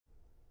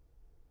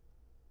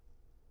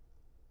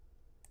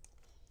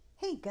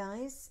Hey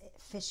guys,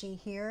 Fishy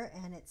here,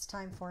 and it's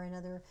time for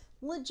another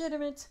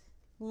legitimate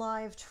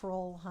live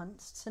troll hunt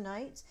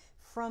tonight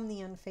from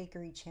the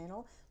Unfakery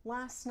channel.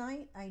 Last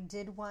night I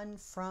did one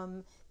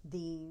from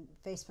the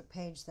Facebook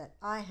page that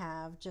I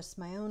have, just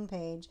my own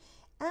page,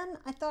 and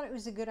I thought it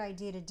was a good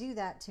idea to do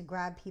that to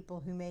grab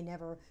people who may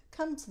never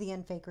come to the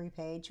Unfakery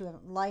page, who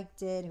haven't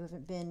liked it, who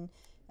haven't been,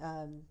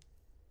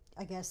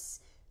 I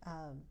guess,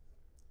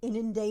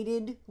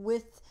 inundated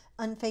with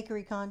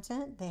unfakery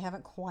content. They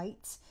haven't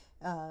quite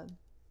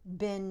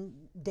been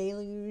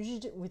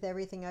deluged with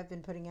everything I've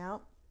been putting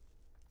out,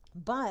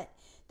 but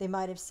they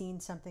might have seen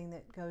something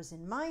that goes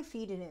in my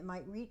feed and it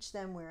might reach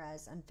them,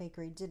 whereas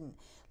Unfakery didn't.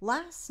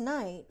 Last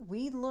night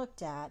we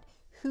looked at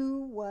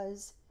who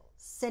was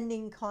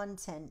sending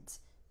content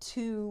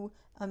to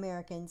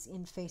Americans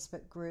in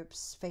Facebook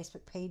groups,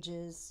 Facebook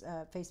pages,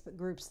 Facebook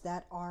groups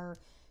that are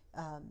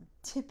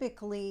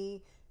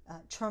typically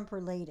Trump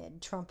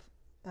related, Trump,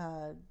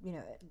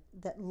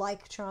 that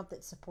like Trump,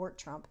 that support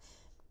Trump.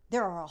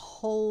 There are a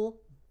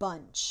whole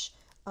bunch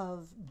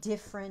of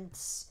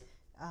different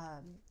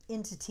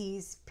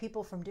entities,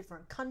 people from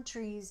different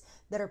countries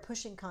that are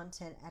pushing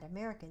content at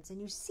Americans.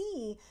 And you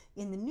see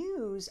in the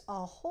news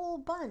a whole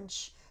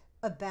bunch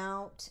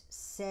about,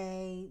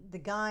 say, the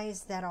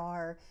guys that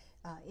are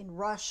in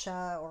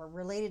Russia or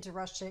related to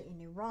Russia,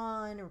 in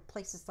Iran or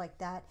places like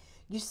that.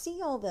 You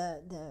see all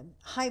the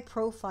high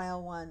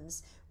profile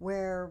ones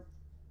where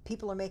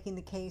people are making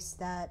the case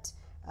that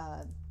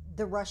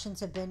the Russians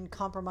have been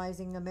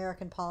compromising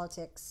American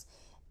politics.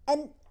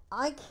 And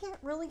I can't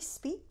really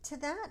speak to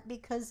that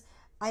because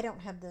I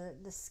don't have the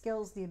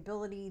skills, the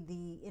ability,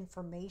 the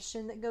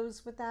information that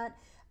goes with that.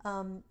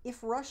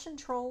 If Russian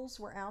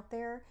trolls were out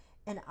there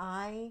and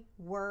I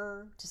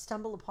were to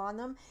stumble upon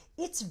them,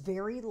 it's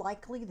very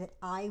likely that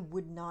I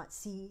would not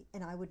see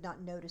and I would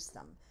not notice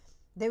them.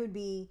 They would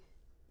be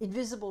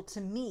invisible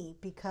to me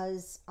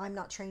because I'm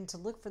not trained to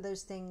look for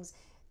those things,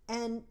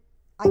 and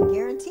I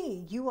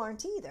guarantee you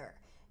aren't either.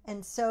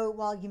 And so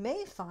while you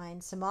may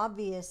find some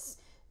obvious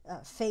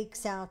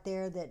fakes out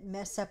there that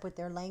mess up with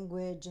their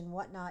language and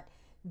whatnot,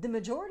 the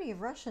majority of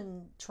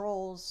Russian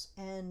trolls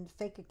and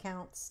fake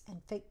accounts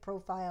and fake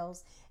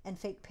profiles and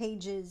fake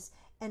pages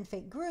and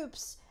fake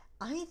groups,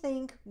 I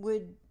think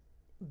would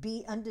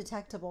be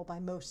undetectable by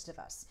most of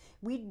us.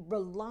 We'd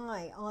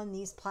rely on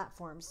these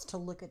platforms to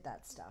look at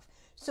that stuff.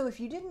 So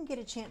if you didn't get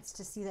a chance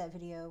to see that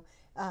video,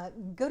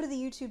 go to the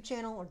YouTube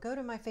channel or go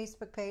to my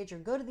Facebook page or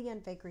go to the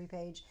Unfakery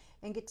page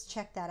and get to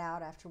check that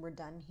out after we're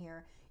done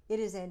here. It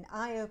is an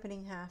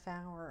eye-opening half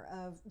hour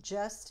of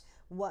just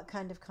what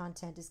kind of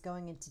content is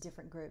going into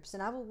different groups.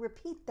 And I will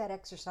repeat that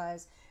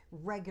exercise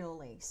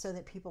regularly so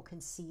that people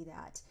can see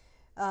that.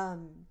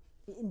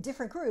 In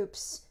different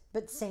groups,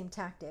 but same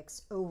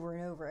tactics over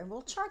and over. And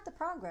we'll chart the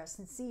progress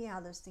and see how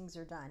those things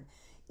are done.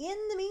 In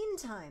the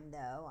meantime,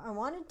 though, I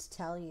wanted to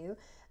tell you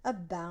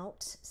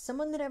about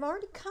someone that I've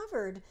already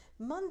covered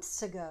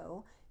months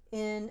ago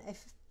in a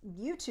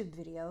YouTube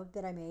video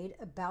that I made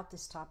about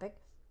this topic.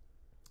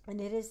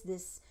 And it is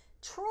this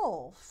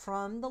troll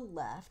from the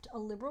left, a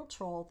liberal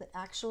troll that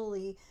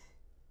actually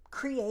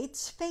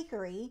creates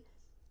fakery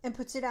and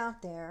puts it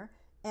out there,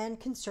 and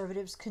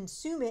conservatives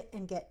consume it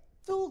and get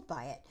fooled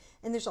by it.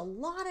 And there's a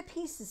lot of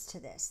pieces to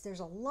this. There's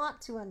a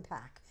lot to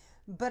unpack.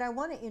 But I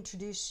want to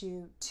introduce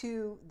you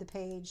to the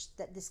page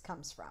that this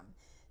comes from.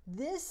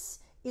 This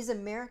is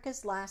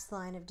America's Last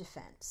Line of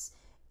Defense.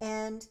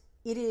 And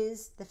it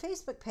is the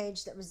Facebook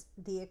page that was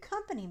the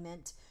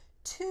accompaniment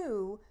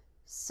to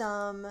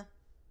some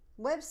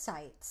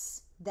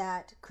websites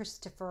that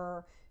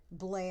Christopher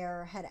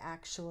Blair had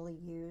actually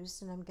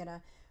used. And I'm going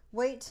to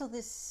wait till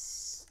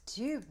this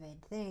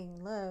stupid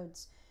thing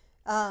loads.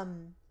 I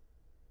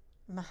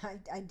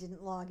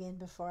didn't log in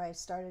before I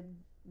started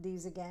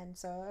these again,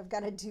 so I've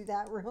got to do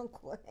that real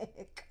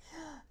quick.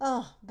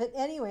 Oh, but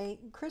anyway,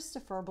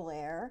 Christopher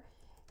Blair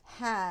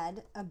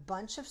had a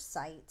bunch of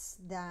sites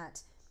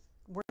that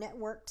were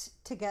networked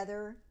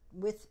together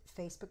with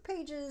Facebook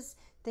pages,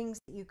 things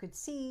that you could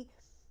see.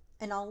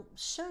 And I'll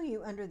show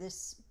you under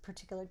this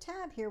particular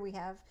tab here, we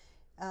have,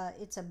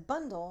 it's a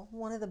bundle,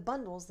 one of the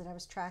bundles that I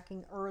was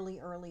tracking early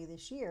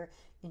this year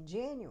in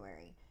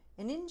January.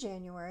 And in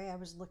January, I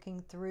was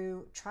looking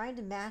through, trying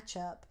to match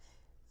up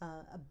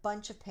a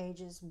bunch of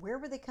pages. Where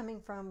were they coming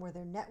from? Were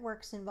there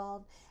networks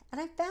involved? And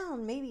I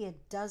found maybe a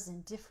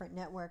dozen different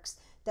networks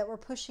that were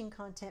pushing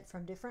content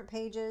from different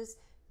pages,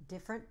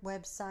 different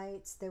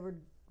websites. They were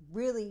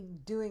really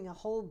doing a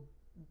whole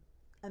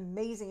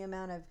amazing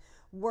amount of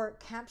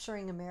work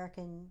capturing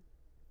American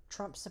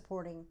Trump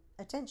supporting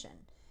attention.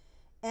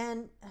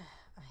 And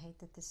I hate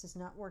that this is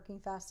not working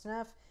fast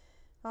enough.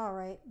 All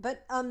right.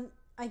 But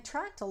I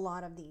tracked a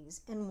lot of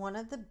these, and one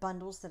of the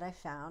bundles that I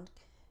found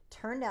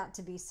turned out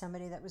to be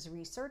somebody that was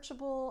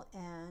researchable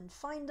and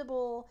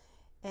findable,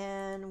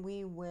 and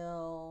we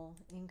will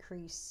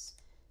increase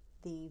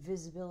the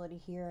visibility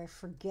here. I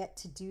forget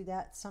to do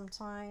that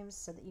sometimes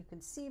so that you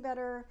can see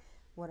better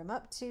what I'm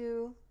up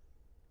to.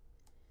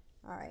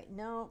 All right,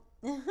 no,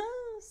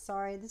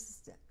 sorry, this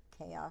is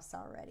chaos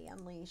already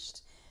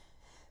unleashed.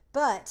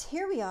 But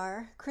here we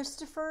are,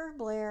 Christopher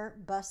Blair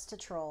Bust a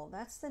Troll.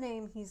 That's the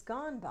name he's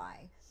gone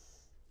by.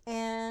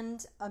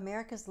 And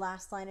America's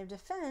Last Line of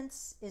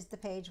Defense is the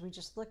page we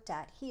just looked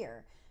at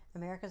here.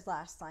 America's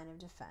Last Line of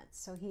Defense.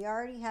 So he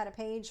already had a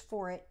page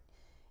for it.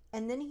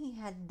 And then he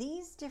had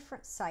these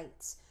different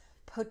sites.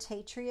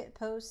 Potatriot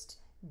Post,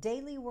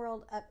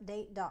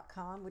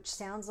 dailyworldupdate.com, which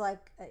sounds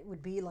like it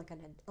would be like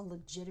a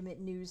legitimate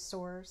news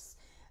source.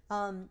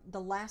 The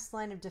Last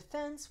Line of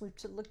Defense, we've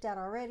looked at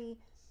already.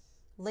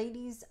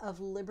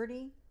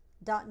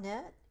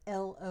 ladiesofliberty.net,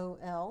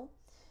 LOL.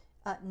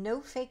 No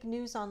Fake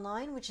News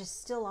Online, which is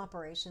still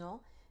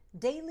operational.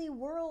 Daily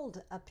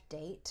World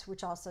Update,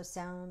 which also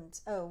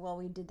sounds, oh, well,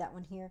 we did that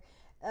one here.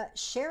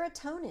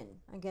 Serotonin,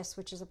 I guess,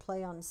 which is a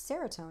play on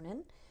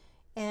serotonin.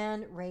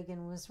 And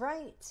Reagan Was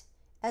Right.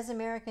 As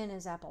American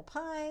as Apple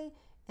Pie.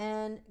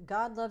 And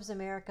God Loves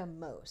America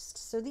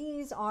Most. So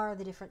these are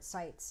the different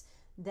sites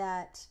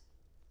that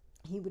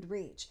he would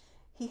reach.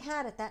 He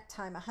had at that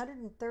time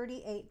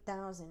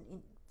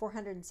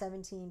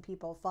 138,417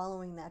 people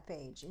following that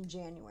page in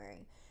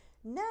January.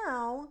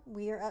 Now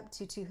we are up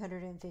to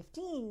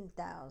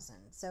 215,000.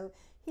 So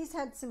he's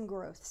had some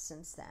growth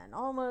since then,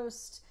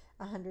 almost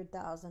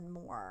 100,000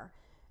 more.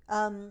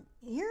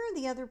 Here are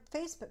the other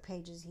Facebook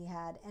pages he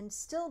had and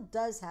still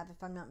does have,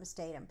 if I'm not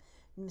mistaken.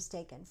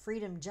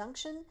 Freedom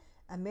Junction,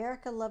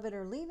 America Love It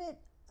or Leave It,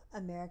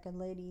 American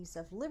Ladies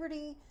of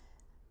Liberty,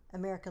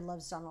 America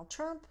Loves Donald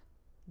Trump,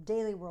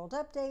 Daily World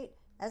Update,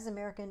 As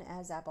American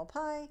as Apple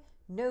Pie,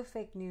 No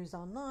Fake News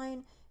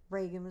Online,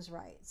 Reagan Was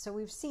Right. So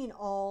we've seen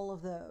all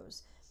of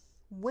those.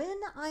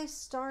 When I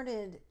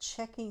started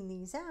checking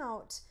these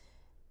out,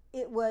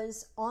 it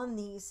was on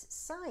these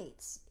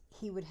sites.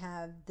 He would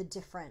have the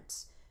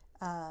different,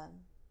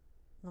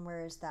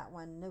 where is that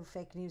one? No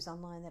Fake News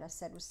Online that I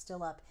said was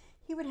still up.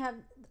 He would have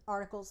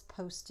articles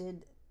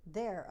posted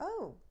there.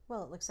 Oh,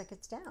 well, it looks like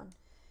it's down.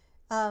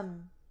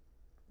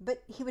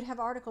 But he would have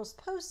articles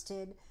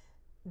posted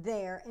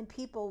there, and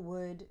people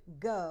would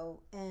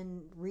go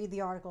and read the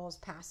articles,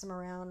 pass them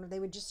around, or they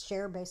would just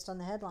share based on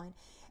the headline.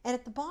 And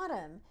at the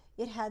bottom,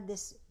 it had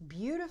this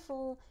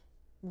beautiful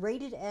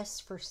rated S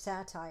for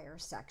satire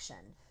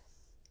section.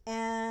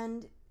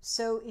 And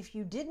so if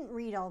you didn't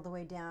read all the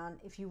way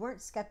down, if you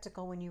weren't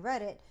skeptical when you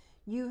read it,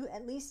 you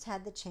at least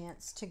had the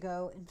chance to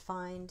go and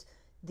find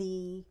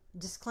the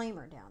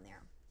disclaimer down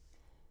there.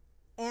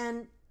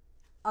 And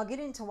I'll get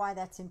into why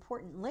that's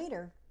important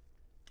later.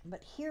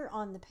 But here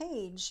on the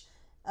page,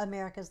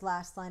 America's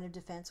Last Line of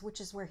Defense, which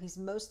is where he's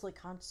mostly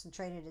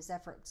concentrated his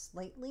efforts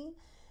lately,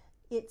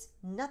 it's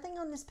nothing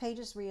on this page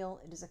is real.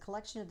 It is a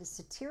collection of the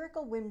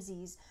satirical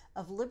whimsies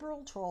of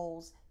liberal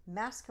trolls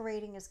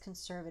masquerading as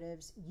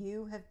conservatives.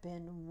 You have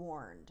been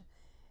warned.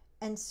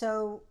 And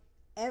so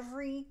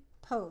every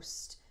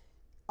post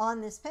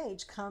on this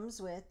page comes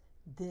with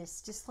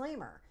this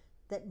disclaimer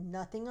that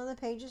nothing on the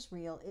page is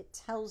real. It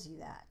tells you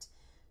that.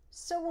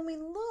 So when we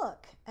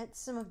look at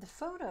some of the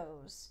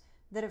photos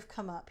that have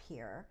come up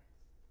here,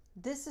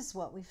 this is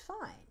what we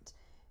find.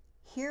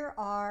 Here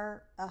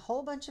are a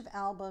whole bunch of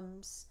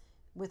albums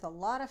with a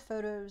lot of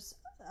photos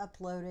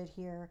uploaded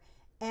here,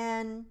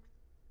 and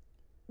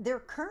they're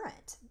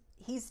current.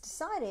 He's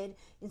decided,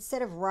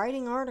 instead of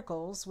writing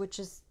articles, which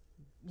is,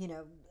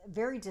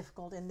 very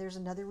difficult, and there's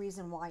another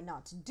reason why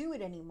not to do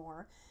it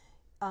anymore,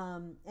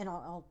 and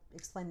I'll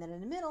explain that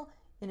in a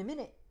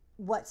minute.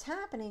 What's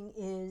happening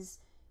is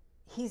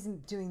he's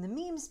doing the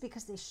memes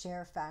because they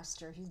share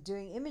faster. He's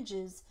doing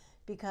images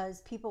because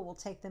people will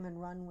take them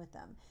and run with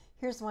them.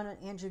 Here's one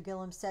Andrew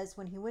Gillum says,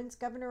 when he wins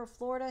governor of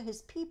Florida,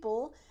 his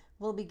people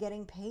will be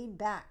getting paid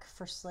back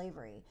for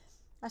slavery.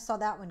 I saw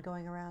that one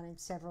going around in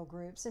several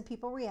groups and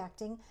people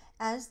reacting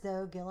as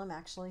though Gillum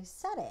actually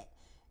said it.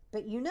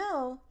 But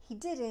he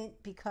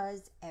didn't,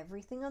 because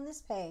everything on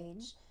this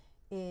page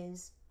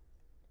is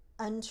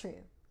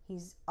untrue.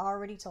 He's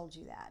already told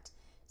you that.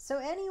 So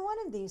any one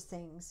of these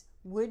things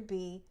would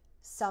be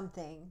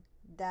something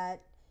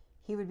that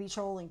he would be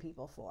trolling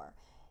people for.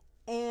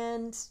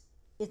 And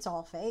it's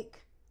all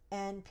fake,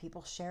 and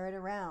people share it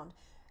around.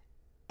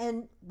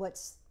 And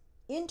what's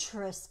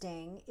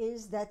interesting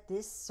is that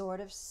this sort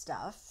of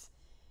stuff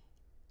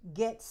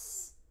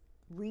gets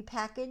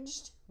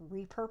repackaged,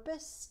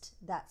 repurposed,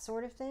 that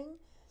sort of thing.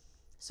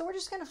 So we're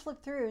just going to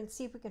flip through and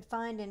see if we can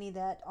find any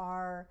that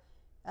are,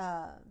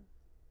 I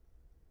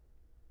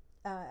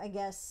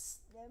guess,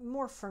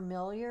 more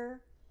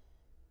familiar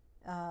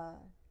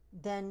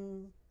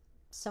than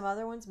some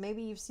other ones.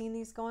 Maybe you've seen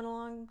these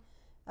going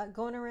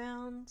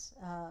around.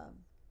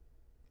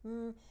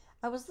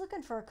 I was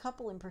looking for a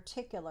couple in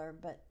particular,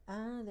 but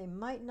they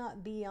might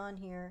not be on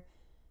here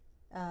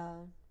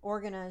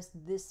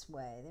organized this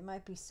way. They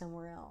might be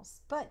somewhere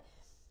else. But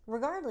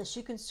regardless,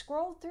 you can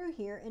scroll through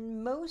here,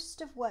 and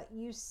most of what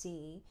you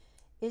see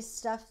is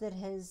stuff that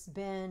has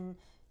been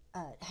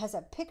has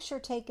a picture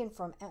taken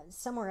from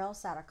somewhere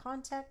else out of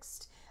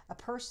context. A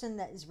person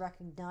that is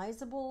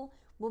recognizable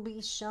will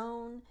be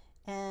shown,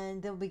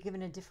 and they'll be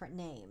given a different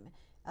name.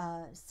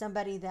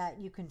 Somebody that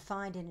you can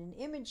find in an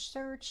image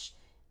search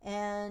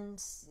and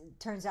it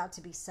turns out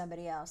to be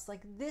somebody else.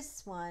 Like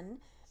this one,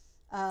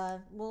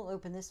 we'll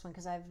open this one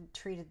because I've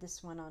treated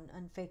this one on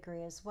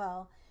Unfakery as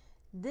well.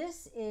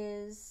 This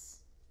is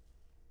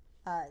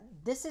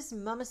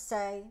Mama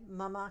Say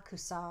Mama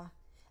Kusa,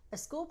 a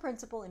school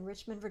principal in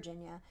Richmond,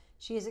 Virginia.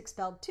 She has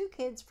expelled 2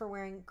 kids for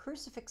wearing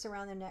crucifix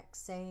around their necks,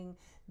 saying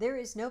there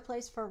is no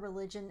place for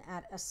religion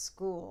at a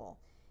school.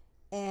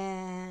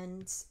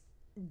 And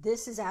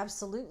this is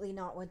absolutely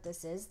not what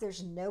this is.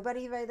 There's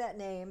nobody by that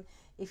name.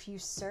 If you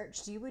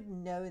searched, you would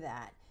know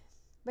that.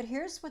 But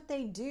here's what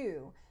they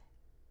do.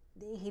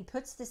 He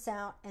puts this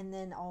out, and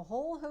then a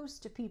whole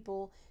host of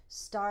people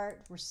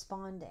start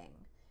responding.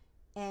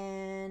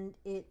 And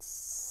it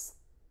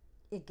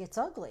gets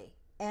ugly.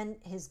 And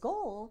his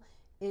goal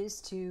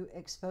is to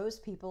expose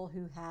people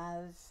who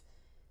have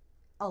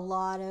a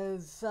lot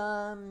of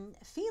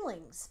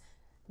feelings,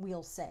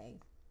 we'll say,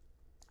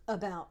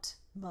 about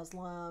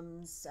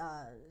Muslims,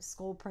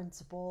 school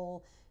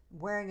principal,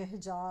 wearing a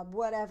hijab,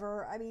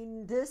 whatever. I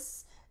mean,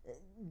 this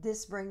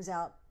brings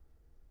out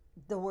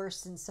the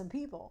worst in some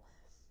people.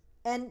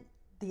 And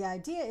the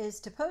idea is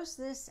to post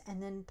this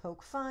and then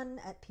poke fun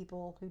at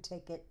people who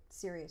take it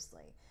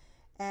seriously.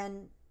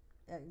 And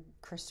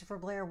Christopher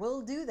Blair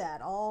will do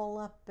that all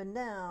up and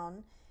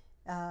down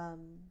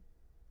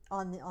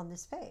on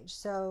this page.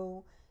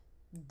 So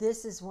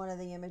this is one of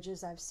the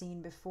images I've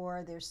seen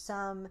before. There's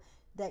some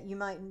that you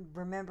might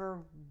remember.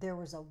 There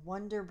was a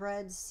Wonder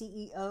Bread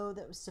CEO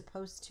that was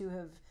supposed to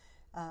have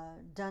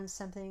done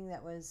something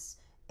that was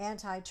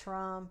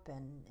anti-Trump,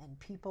 and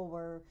people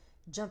were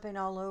jumping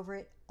all over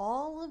it.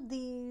 All of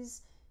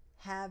these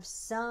have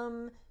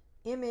some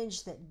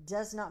image that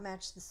does not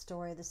match the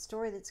story. The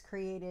story that's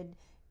created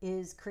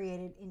is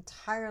created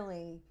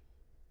entirely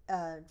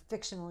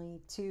fictionally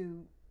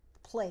to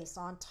place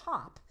on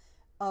top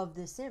of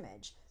this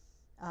image.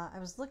 I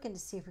was looking to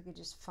see if we could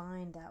just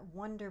find that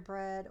Wonder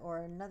Bread or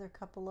another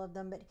couple of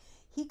them, but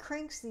he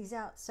cranks these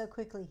out so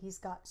quickly. He's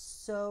got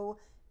so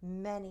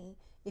many.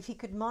 If he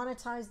could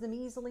monetize them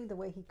easily the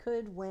way he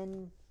could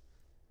when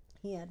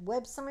he had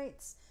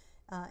websites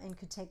and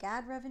could take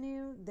ad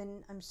revenue,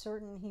 then I'm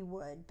certain he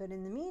would. But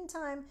in the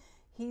meantime,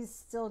 he's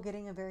still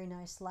getting a very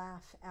nice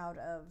laugh out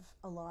of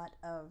a lot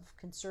of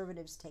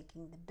conservatives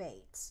taking the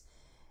bait.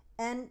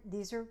 And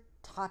these are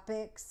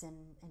topics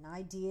and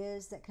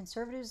ideas that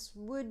conservatives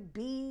would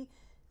be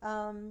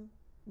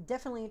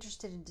definitely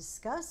interested in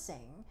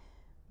discussing.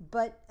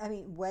 But, I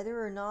mean,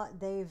 whether or not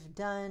they've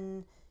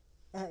done,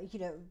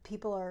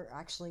 people are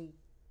actually,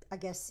 I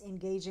guess,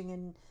 engaging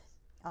in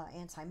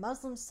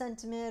anti-Muslim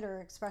sentiment or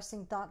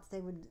expressing thoughts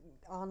they would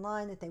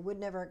online that they would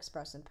never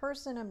express in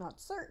person. I'm not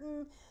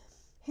certain.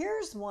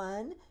 Here's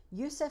one,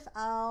 Yusuf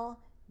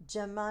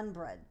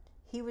al-Jamanbrad.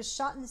 He was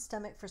shot in the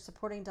stomach for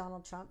supporting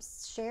Donald Trump.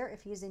 Share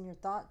if he's in your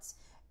thoughts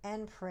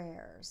and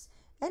prayers.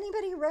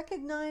 Anybody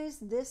recognize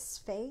this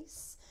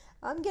face?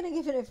 I'm going to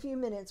give it a few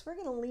minutes. We're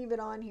going to leave it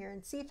on here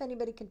and see if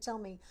anybody can tell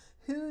me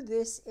who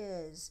this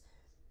is.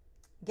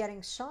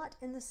 Getting shot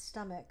in the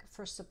stomach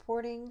for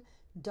supporting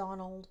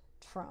Donald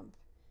Trump.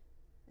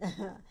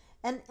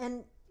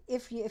 and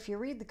if you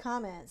read the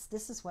comments,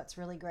 this is what's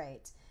really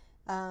great.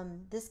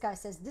 This guy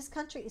says, this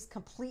country is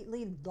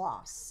completely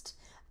lost.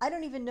 I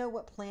don't even know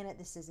what planet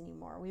this is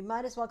anymore. We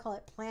might as well call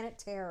it Planet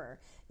Terror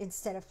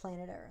instead of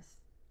Planet Earth.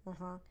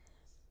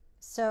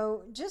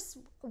 So just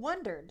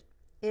wondered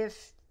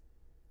if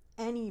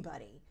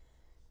anybody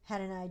had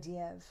an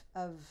idea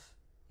of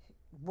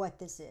what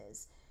this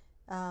is.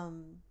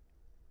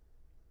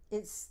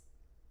 It's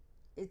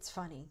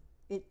funny.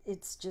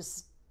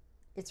 It's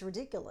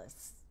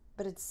ridiculous.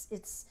 But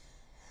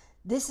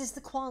this is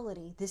the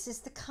quality. This is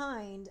the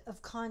kind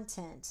of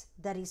content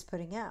that he's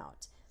putting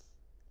out.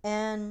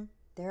 And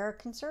there are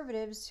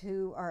conservatives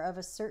who are of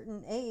a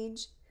certain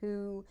age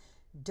who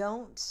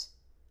don't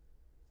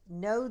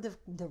know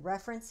the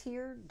reference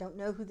here, don't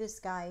know who this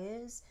guy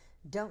is,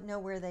 don't know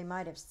where they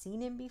might have seen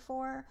him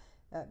before,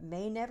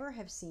 may never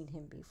have seen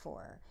him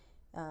before.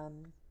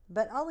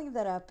 But I'll leave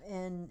that up,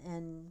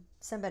 and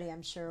somebody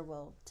I'm sure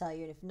will tell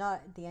you. And if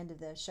not, at the end of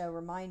the show,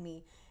 remind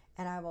me,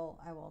 and I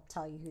will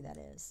tell you who that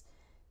is.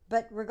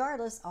 But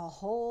regardless, a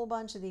whole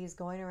bunch of these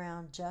going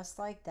around just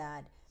like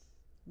that,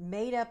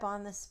 made up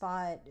on the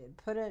spot,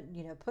 put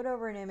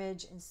over an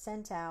image and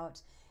sent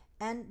out.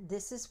 And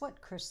this is what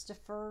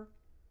Christopher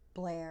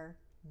Blair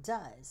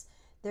does.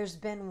 There's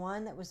been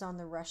one that was on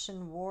the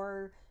Russian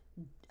war,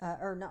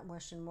 or not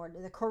Russian war,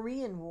 the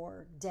Korean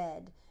War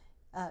dead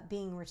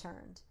being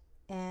returned.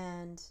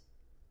 And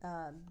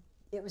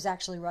it was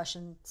actually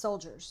Russian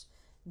soldiers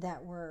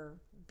that were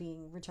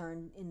being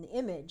returned in the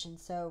image. And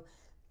so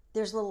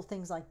there's little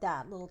things like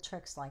that, little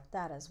tricks like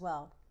that as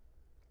well.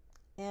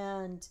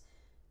 And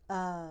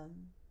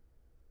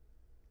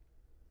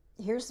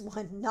here's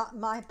one,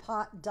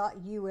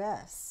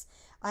 notmypot.us.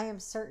 I am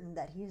certain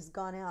that he's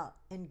gone out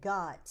and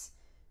got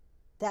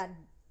that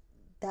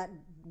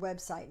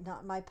website,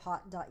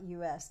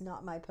 notmypot.us,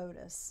 not my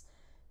POTUS.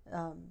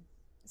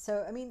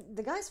 So, I mean,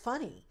 the guy's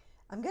funny.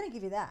 I'm going to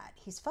give you that.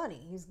 He's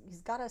funny.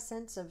 He's got a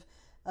sense of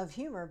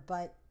humor,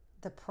 but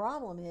the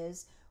problem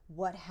is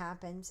what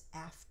happens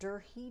after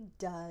he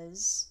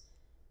does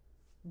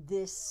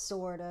this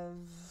sort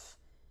of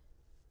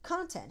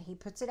content. He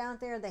puts it out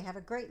there. They have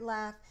a great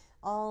laugh.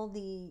 All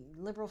the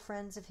liberal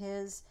friends of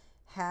his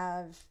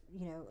have,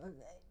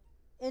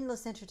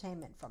 endless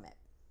entertainment from it.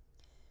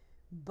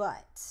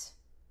 But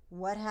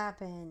what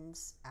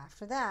happens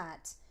after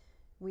that?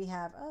 We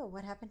have,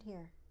 what happened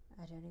here?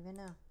 I don't even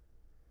know.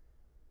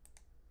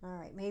 All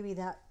right, maybe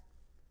that.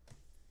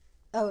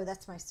 Oh,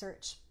 that's my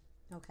search.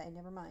 Okay,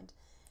 never mind.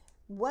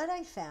 What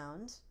I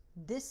found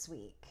this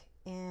week,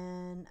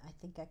 and I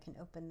think I can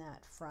open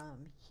that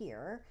from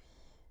here.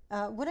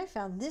 What I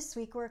found this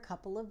week were a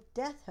couple of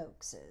death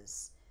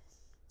hoaxes.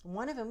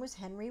 One of them was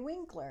Henry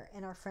Winkler,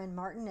 and our friend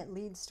Martin at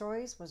Lead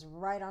Stories was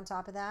right on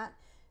top of that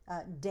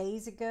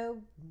days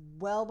ago,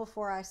 well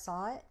before I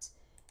saw it,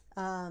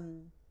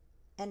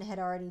 and had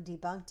already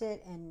debunked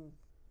it and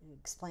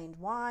explained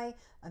why.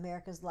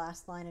 America's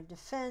last line of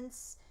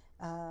defense.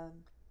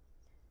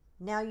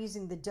 Now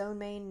using the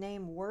domain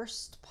name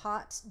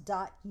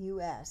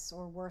worstpot.us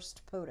or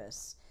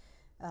worstpotus.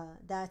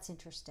 That's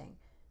interesting.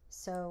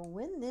 So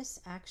when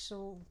this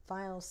actual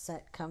file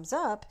set comes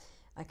up,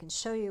 I can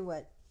show you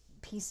what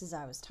pieces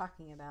I was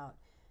talking about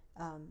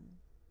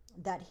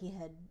that he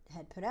had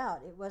put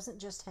out. It wasn't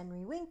just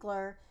Henry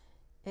Winkler.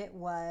 It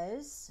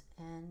was,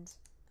 and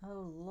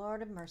oh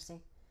Lord of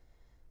mercy,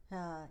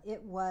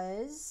 it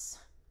was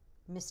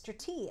Mr.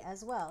 T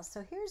as well.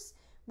 So here's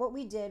what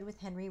we did with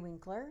Henry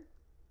Winkler.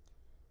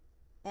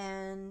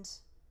 And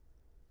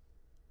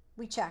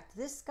we checked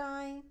this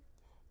guy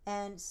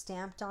and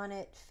stamped on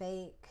it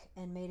fake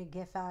and made a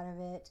GIF out of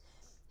it.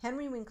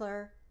 Henry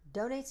Winkler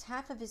donates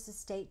half of his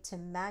estate to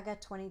MAGA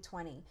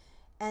 2020.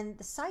 And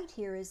the site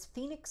here is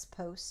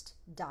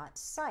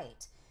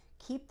phoenixpost.site.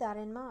 Keep that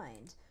in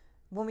mind.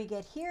 When we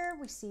get here,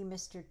 we see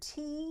Mr.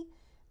 T.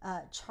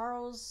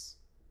 Charles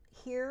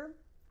here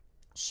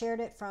shared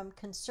it from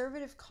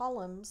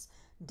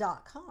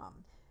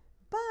conservativecolumns.com.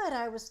 But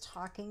I was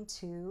talking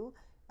to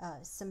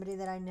somebody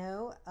that I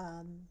know,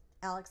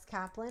 Alex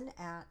Kaplan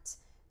at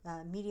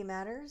Media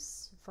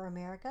Matters for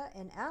America,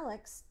 and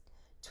Alex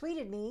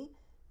tweeted me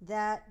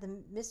that the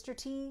Mr.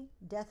 T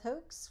death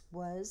hoax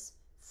was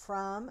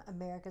from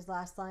America's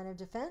Last Line of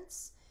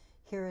Defense.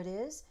 Here it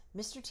is.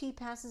 Mr. T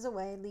passes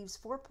away, leaves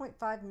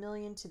 $4.5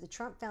 million to the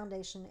Trump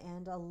Foundation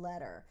and a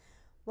letter.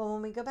 Well,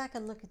 when we go back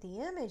and look at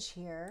the image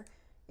here,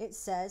 it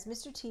says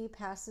Mr. T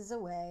passes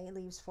away,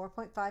 leaves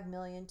 $4.5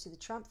 million to the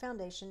Trump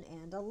Foundation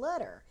and a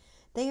letter.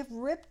 They have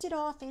ripped it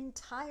off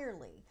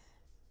entirely.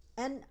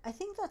 And I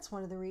think that's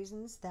one of the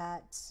reasons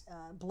that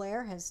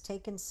Blair has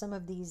taken some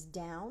of these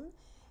down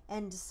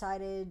and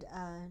decided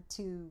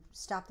to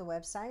stop the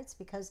websites,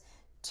 because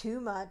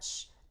too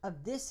much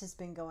of this has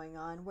been going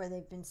on where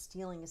they've been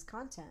stealing his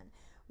content.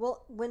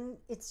 Well, when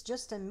it's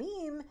just a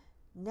meme,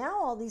 now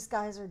all these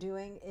guys are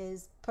doing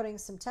is putting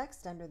some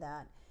text under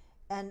that.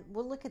 And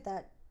we'll look at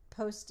that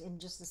post in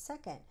just a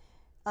second.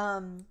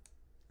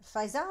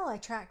 Faisal I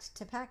tracked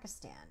to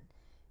Pakistan.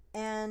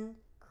 And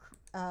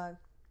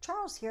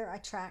Charles here I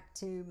tracked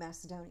to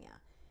Macedonia.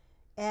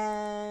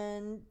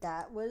 And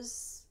that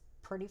was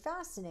pretty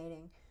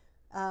fascinating.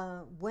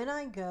 When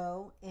I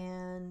go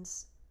and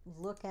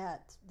look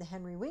at the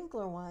Henry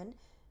Winkler one,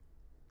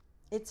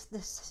 it's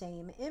the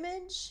same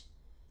image,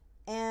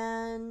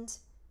 and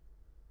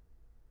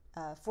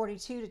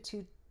 42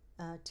 to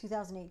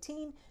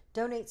 2018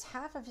 donates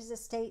half of his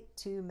estate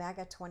to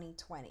MAGA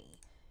 2020.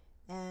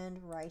 And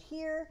right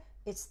here,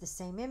 it's the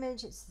same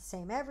image, it's the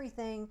same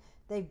everything.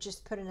 They've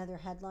just put another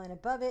headline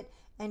above it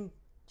and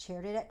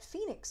shared it at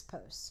Phoenix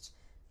Post.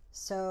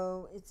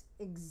 So it's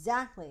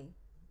exactly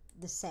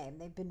the same.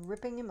 They've been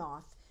ripping him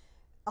off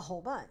a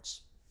whole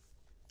bunch.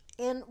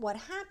 And what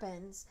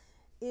happens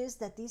is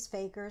that these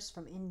fakers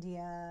from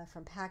India,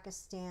 from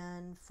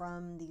Pakistan,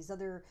 from these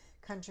other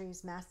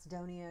countries,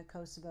 Macedonia,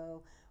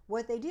 Kosovo,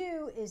 what they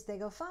do is they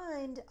go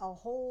find a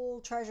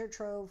whole treasure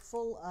trove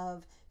full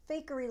of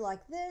fakery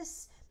like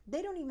this.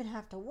 They don't even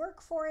have to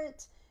work for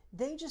it.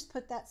 They just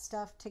put that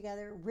stuff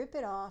together, rip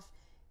it off,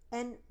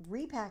 and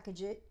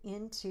repackage it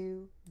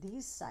into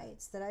these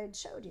sites that I had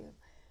showed you.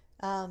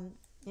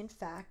 In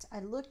fact, I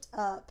looked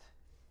up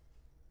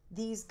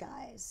these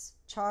guys,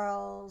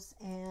 Charles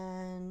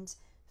and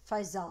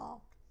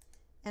Faisal,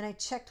 and I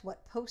checked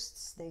what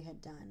posts they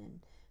had done. And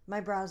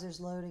my browser's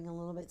loading a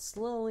little bit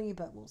slowly,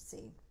 but we'll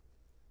see.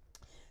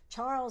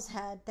 Charles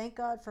had, thank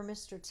God for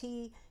Mr.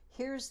 T.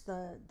 Here's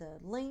the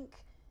link.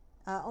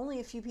 Only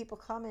a few people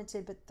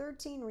commented, but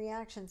 13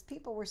 reactions.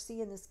 People were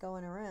seeing this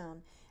going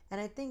around. And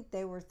I think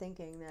they were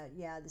thinking that,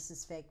 yeah, this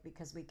is fake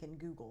because we can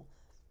Google.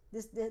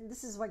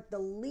 This is like the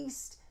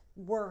least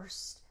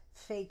worst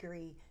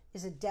fakery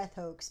is a death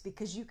hoax,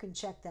 because you can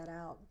check that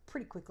out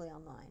pretty quickly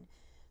online.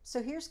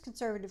 So here's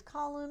conservative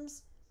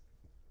columns.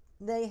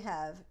 They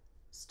have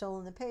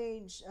stolen the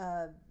page,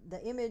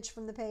 the image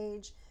from the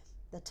page,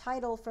 the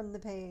title from the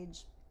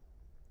page,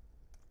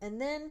 and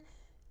then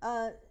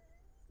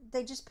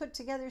they just put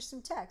together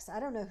some text. I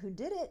don't know who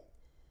did it.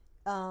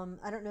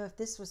 I don't know if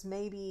this was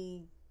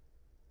maybe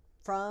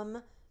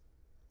from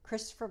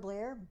Christopher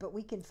Blair, but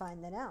we can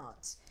find that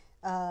out.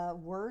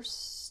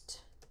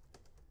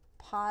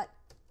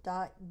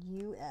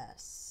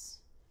 Worstpot.us.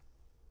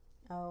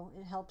 Oh,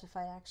 it helped if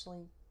I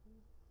actually,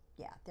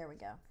 yeah, there we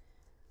go.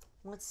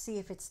 Let's see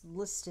if it's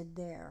listed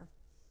there.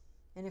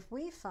 And if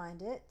we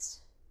find it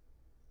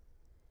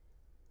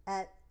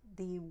at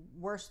the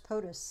Worst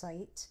POTUS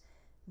site,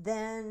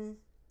 then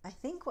I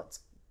think what's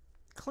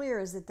clear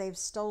is that they've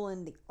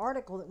stolen the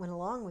article that went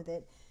along with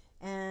it,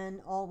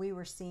 and all we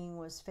were seeing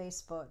was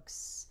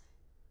Facebook's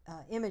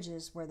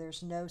images where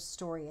there's no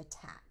story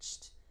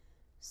attached.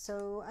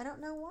 So I don't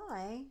know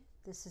why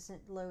this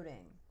isn't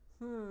loading.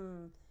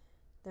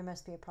 There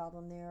must be a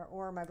problem there,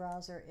 or my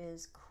browser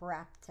is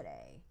crap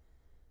today.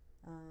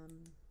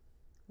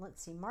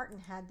 Let's see, Martin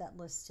had that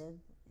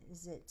listed.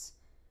 Is it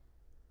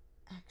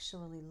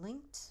actually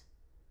linked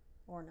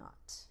or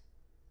not?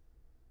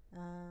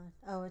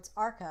 Oh, it's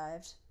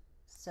archived.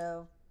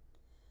 So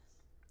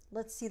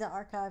let's see the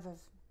archive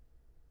of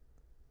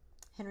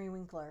Henry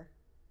Winkler.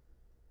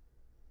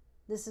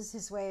 This is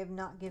his way of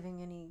not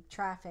giving any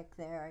traffic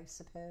there, I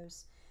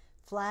suppose.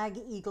 Flag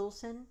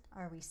Eagleton?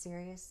 Are we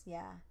serious?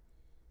 Yeah.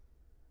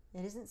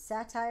 It isn't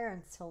satire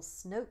until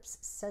Snopes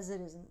says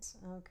it isn't.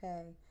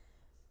 Okay.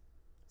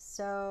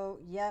 So,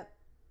 yep.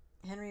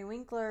 Henry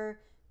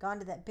Winkler gone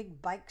to that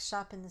big bike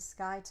shop in the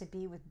sky to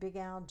be with Big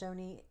Al,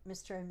 Joni,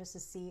 Mr. and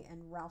Mrs. C,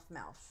 and Ralph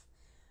Malph.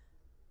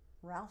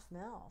 Ralph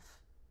Malph.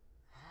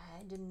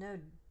 I didn't know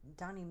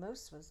Donnie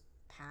Most was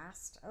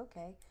passed.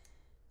 Okay.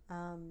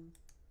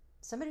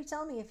 Somebody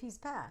tell me if he's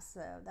passed,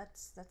 though.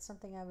 That's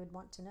something I would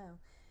want to know.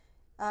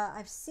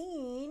 I've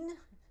seen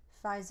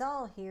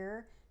Faisal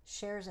here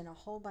shares in a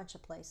whole bunch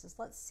of places.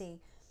 Let's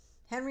see.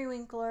 Henry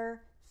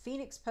Winkler,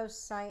 Phoenix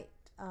Post site,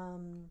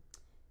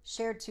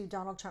 shared to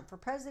Donald Trump for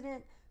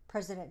President,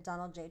 President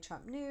Donald J.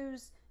 Trump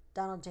News,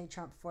 Donald J.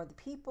 Trump for the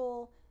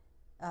People,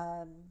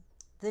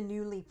 the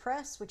Newly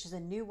Press, which is a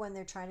new one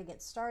they're trying to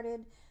get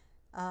started.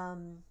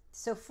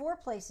 So 4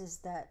 places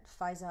that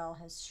Faisal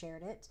has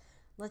shared it.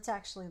 Let's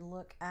actually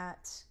look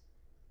at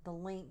the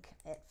link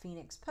at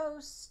Phoenix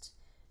Post.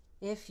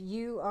 If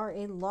you are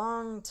a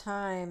long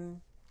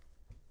time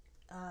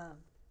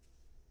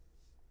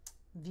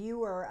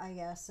viewer, I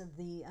guess, of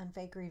the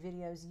unfakery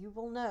videos, you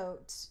will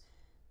note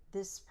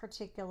this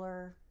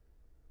particular,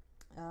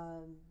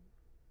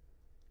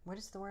 what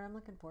is the word I'm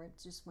looking for? It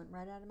just went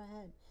right out of my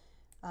head.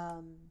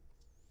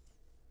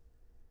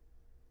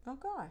 Oh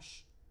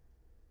gosh.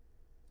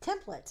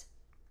 Template.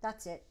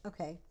 That's it.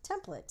 Okay.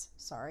 Template.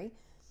 Sorry.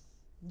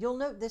 You'll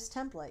note this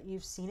template.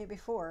 You've seen it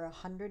before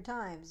 100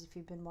 times if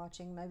you've been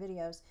watching my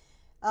videos.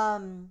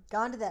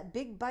 Gone to that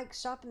big bike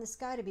shop in the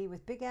sky to be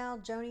with Big Al,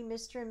 Joni,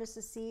 Mr. and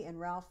Mrs. C, and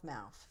Ralph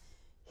Malph.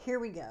 Here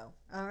we go.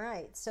 All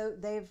right. So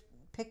they've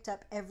picked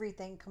up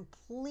everything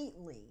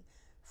completely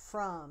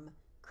from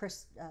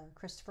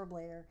Christopher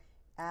Blair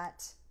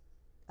at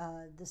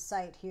the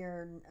site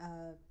here,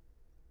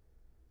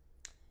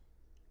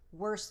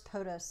 Worst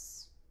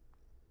POTUS.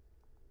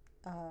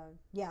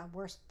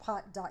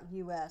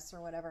 Worstpot.us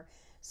or whatever.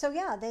 So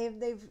yeah,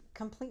 they've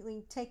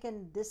completely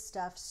taken this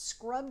stuff,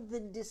 scrubbed the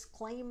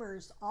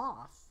disclaimers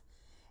off,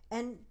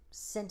 and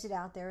sent it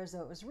out there as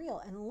though it was real.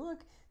 And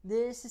look,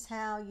 this is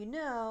how you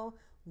know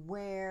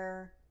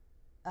where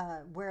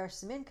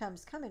some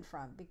income's coming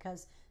from,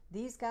 because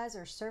these guys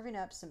are serving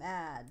up some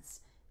ads.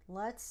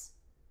 Let's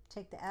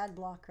take the ad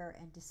blocker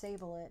and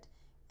disable it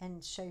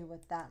and show you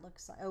what that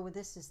looks like. Oh,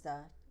 this is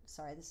the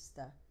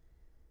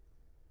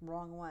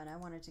wrong one. I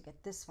wanted to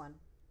get this one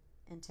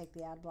and take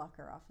the ad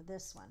blocker off of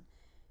this one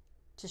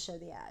to show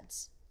the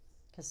ads,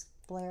 because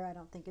Blair, I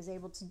don't think, is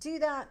able to do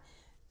that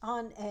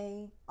on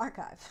a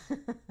archive.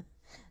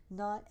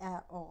 Not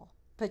at all.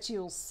 But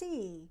you'll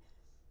see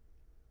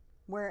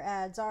where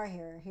ads are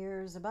here.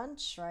 Here's a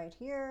bunch right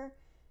here.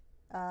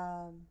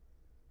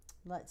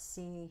 Let's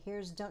see.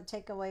 Here's Don't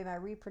Take Away My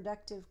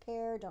Reproductive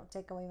Care. Don't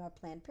Take Away My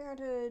Planned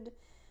Parenthood.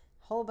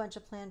 Whole bunch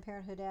of Planned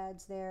Parenthood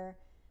ads there.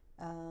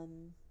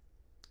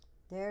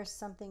 There's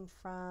something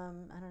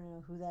from, I don't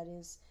know who that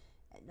is,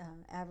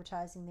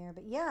 advertising there.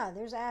 But yeah,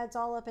 there's ads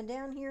all up and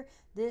down here.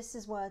 This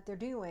is what they're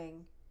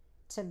doing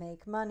to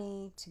make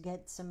money, to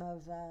get some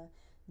of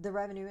the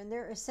revenue. And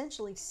they're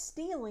essentially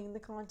stealing the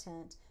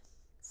content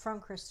from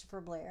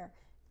Christopher Blair,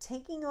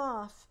 taking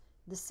off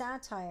the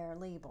Satire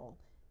label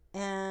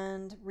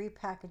and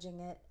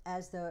repackaging it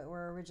as though it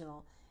were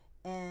original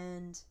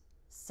and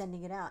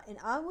sending it out. And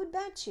I would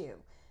bet you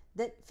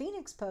that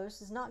Phoenix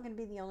Post is not going to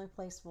be the only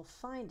place we'll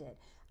find it.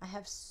 I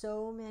have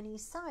so many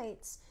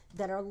sites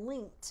that are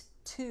linked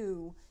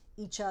to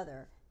each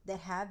other that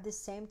have the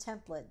same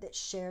template, that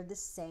share the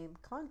same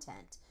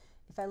content.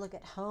 If I look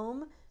at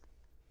home,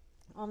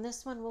 on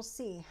this one, we'll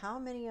see how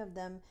many of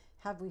them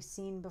have we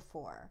seen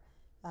before.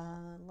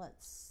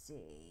 Let's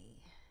see.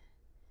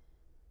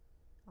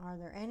 Are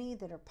there any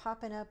that are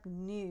popping up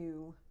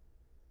new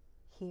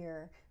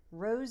here?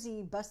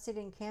 Rosie busted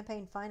in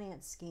campaign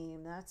finance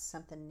scheme. That's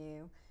something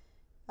new.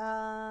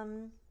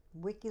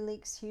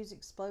 WikiLeaks huge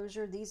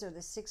exposure. These are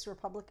the 6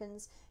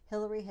 Republicans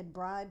Hillary had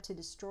bribed to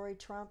destroy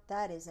Trump.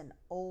 That is an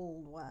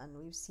old one.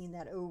 We've seen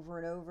that over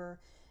and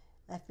over.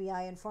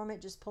 FBI informant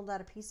just pulled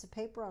out a piece of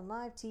paper on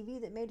live TV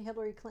that made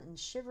Hillary Clinton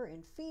shiver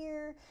in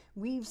fear.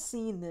 We've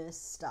seen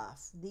this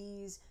stuff.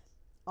 These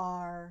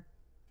are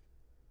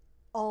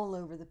all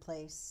over the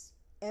place.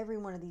 Every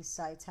one of these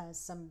sites has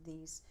some of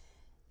these.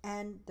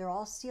 And they're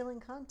all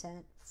stealing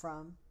content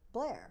from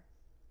Blair.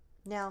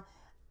 Now,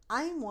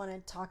 I want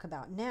to talk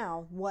about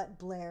now what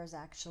Blair's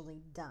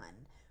actually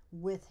done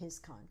with his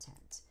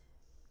content.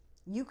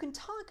 You can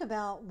talk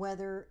about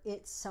whether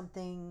it's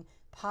something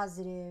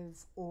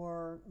positive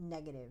or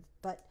negative,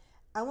 but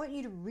I want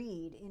you to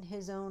read in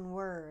his own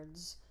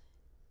words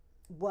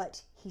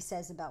what he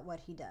says about what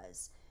he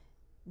does.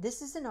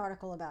 This is an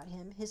article about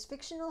him. His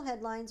fictional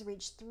headlines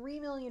reach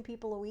 3 million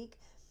people a week,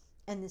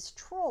 and this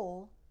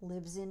troll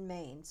lives in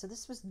Maine. So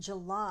this was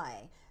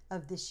July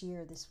of this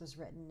year this was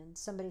written, and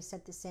somebody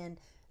sent this in.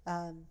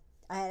 I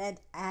had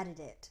added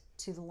it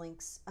to the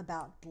links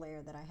about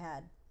Blair that I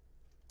had.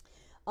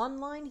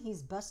 Online,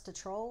 he's Bust a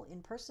Troll. In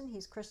person,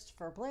 he's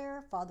Christopher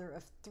Blair, father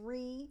of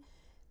 3.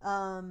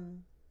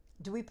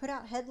 Do we put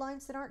out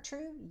headlines that aren't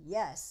true?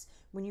 Yes.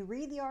 When you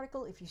read the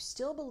article, if you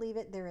still believe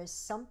it, there is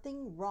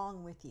something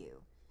wrong with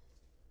you.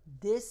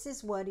 This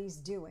is what he's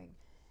doing.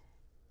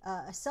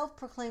 A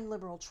self-proclaimed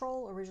liberal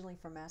troll, originally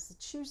from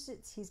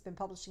Massachusetts. He's been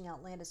publishing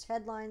outlandish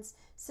headlines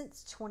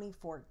since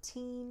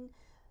 2014.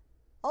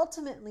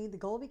 Ultimately, the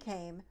goal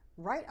became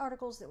write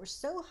articles that were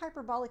so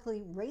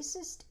hyperbolically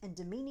racist and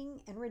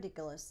demeaning and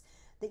ridiculous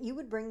that you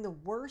would bring the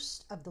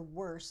worst of the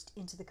worst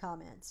into the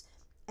comments.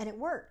 And it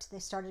worked. They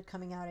started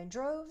coming out in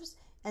droves,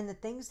 and the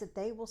things that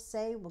they will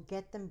say will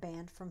get them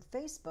banned from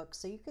Facebook.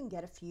 So you can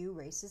get a few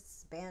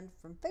racists banned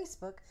from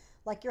Facebook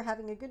like you're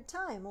having a good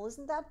time. Well,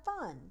 isn't that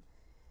fun?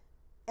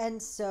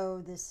 And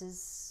so this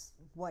is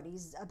what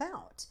he's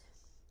about.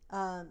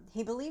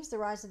 He believes the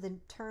rise of the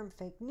term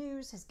fake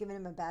news has given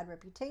him a bad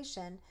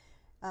reputation,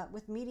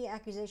 with media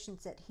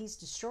accusations that he's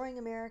destroying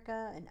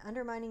America and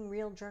undermining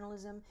real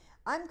journalism.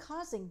 I'm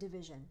causing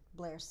division,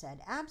 Blair said.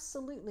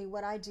 Absolutely,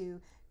 what I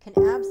do can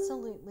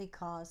absolutely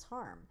cause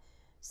harm.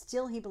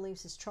 Still, he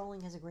believes his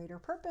trolling has a greater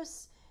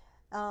purpose.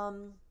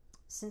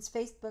 Since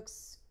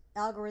Facebook's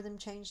algorithm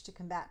changed to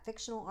combat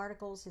fictional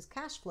articles, his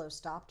cash flow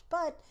stopped,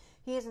 but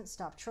he hasn't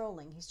stopped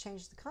trolling. He's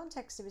changed the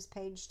context of his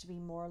page to be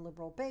more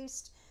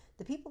liberal-based.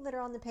 The people that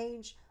are on the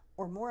page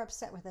are more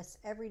upset with us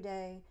every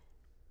day.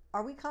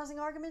 Are we causing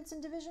arguments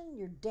and division?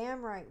 You're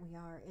damn right we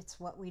are. It's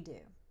what we do.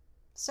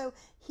 So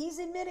he's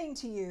admitting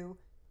to you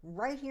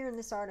right here in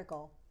this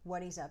article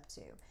what he's up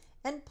to.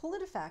 And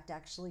PolitiFact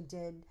actually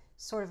did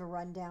sort of a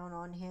rundown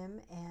on him.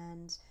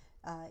 And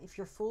if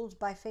you're fooled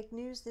by fake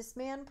news, this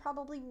man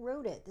probably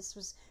wrote it. This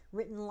was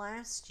written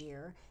last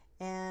year.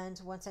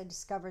 And once I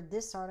discovered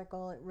this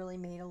article, it really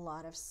made a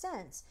lot of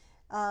sense.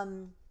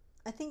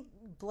 I think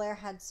Blair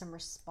had some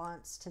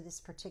response to this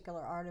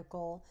particular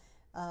article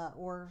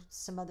or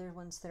some other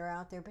ones that are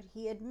out there, but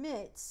he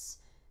admits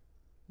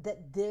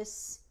that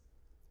this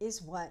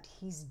is what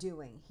he's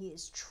doing. He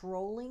is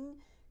trolling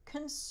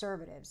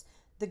conservatives.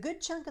 The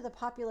good chunk of the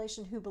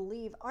population who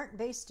believe aren't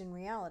based in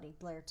reality,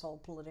 Blair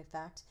told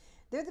PolitiFact.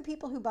 They're the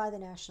people who buy the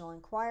National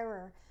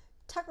Enquirer.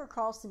 Tucker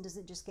Carlson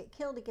doesn't just get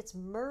killed, he gets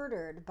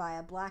murdered by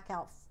a blacked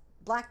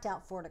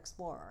out Ford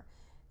Explorer.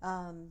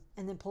 And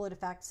then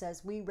PolitiFact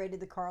says, we rated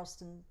the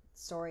Carlson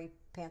story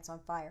pants on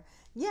fire.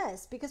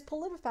 Yes, because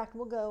PolitiFact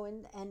will go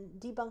and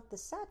debunk the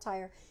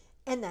satire.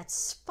 And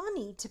that's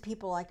funny to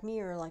people like me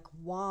who are like,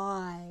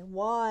 why?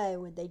 Why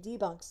would they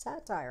debunk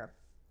satire?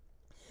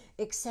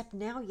 Except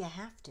now you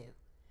have to.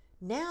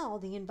 Now,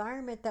 the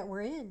environment that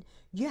we're in,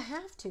 you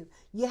have to.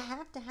 You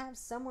have to have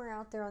somewhere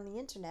out there on the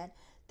internet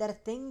that a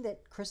thing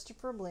that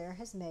Christopher Blair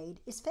has made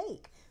is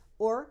fake.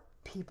 Or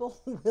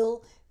people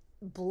will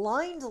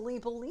blindly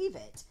believe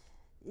it.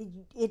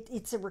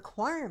 It's a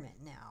requirement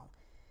now.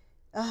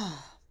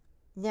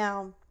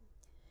 Now,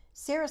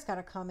 Sarah's got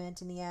a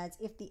comment in the ads.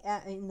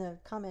 In the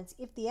comments,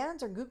 if the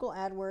ads are Google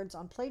AdWords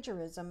on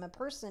plagiarism, a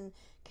person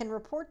can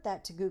report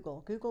that to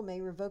Google. Google may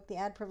revoke the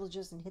ad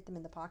privileges and hit them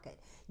in the pocket.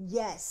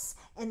 Yes,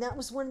 and that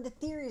was one of the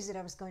theories that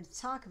I was going to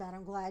talk about.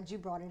 I'm glad you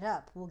brought it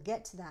up. We'll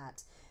get to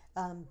that.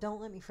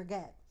 Don't let me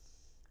forget.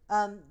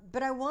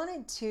 But I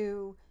wanted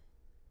to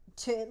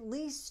at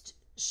least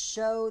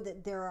show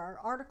that there are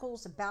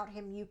articles about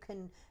him. You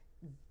can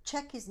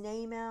check his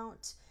name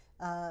out.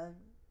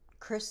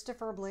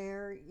 Christopher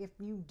Blair, if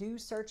you do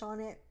search on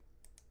it,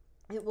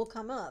 it will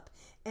come up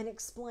and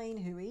explain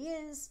who he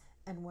is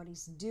and what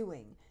he's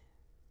doing.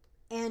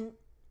 And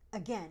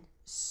again,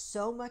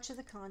 so much of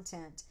the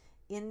content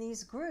in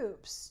these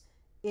groups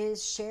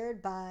is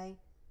shared by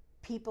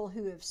people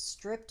who have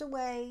stripped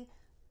away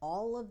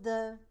all of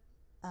the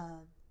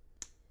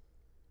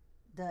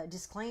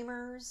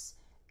disclaimers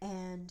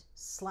and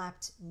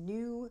slapped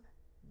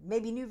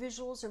maybe new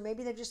visuals, or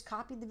maybe they've just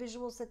copied the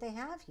visuals that they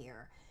have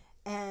here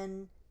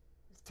and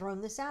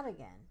thrown this out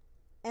again.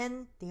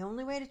 And the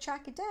only way to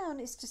track it down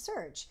is to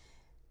search.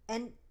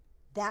 And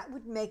that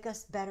would make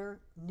us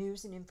better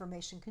news and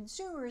information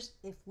consumers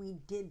if we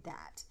did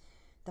that.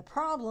 The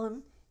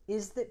problem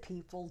is that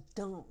people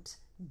don't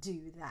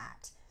do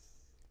that.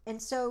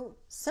 And so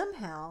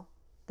somehow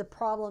the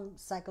problem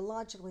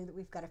psychologically that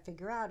we've got to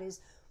figure out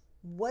is,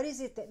 what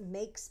is it that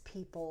makes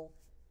people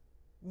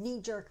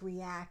knee-jerk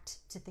react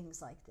to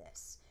things like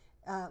this?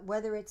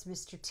 Whether it's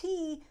Mr.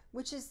 T,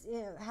 which is,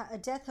 a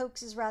death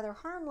hoax is rather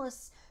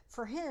harmless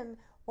for him,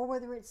 or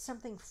whether it's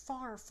something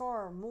far,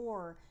 far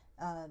more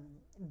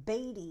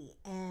baity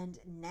and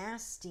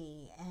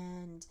nasty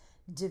and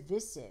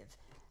divisive.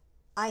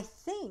 I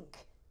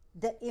think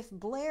that if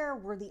Blair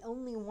were the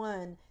only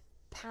one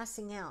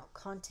passing out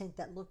content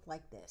that looked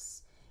like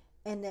this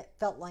and that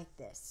felt like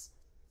this,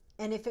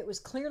 and if it was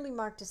clearly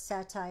marked as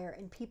satire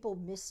and people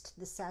missed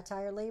the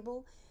satire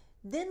label,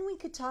 then we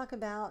could talk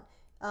about,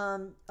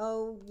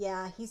 oh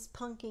yeah, he's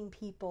punking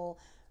people.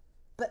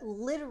 But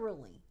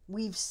literally,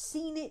 we've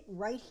seen it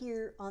right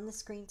here on the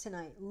screen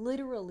tonight.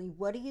 Literally,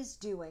 what he is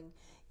doing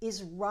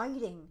is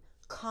writing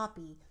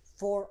copy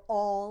for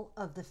all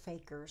of the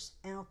fakers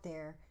out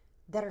there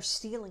that are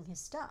stealing his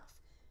stuff.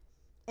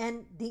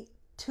 And the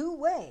two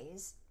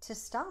ways to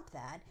stop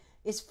that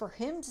is for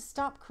him to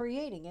stop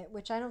creating it,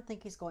 which I don't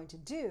think he's going to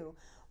do,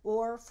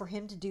 or for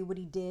him to do what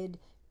he did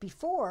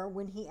before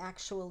when he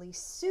actually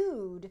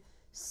sued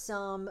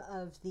some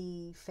of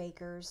the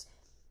fakers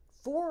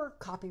for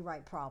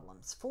copyright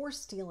problems, for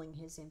stealing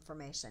his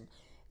information.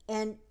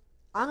 And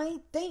I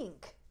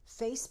think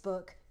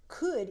Facebook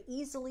could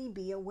easily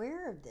be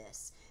aware of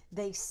this.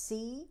 They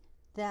see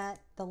that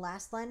the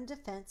Last Line of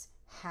Defense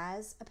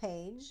has a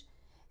page,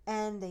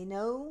 and they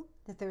know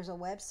that there's a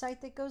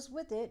website that goes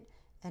with it,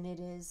 and it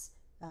is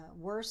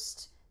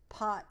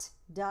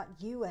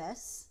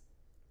worstpot.us.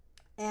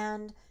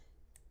 And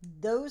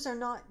those are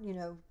not,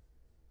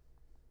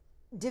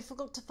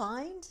 difficult to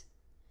find,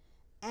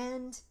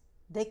 and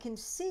they can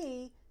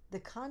see the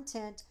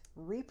content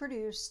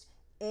reproduced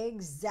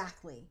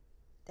exactly,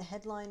 the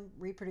headline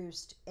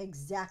reproduced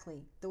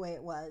exactly the way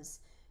it was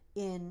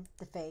in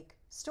the fake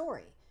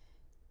story.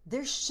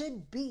 There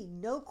should be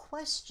no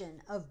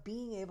question of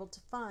being able to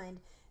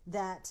find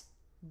that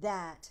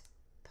that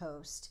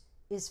post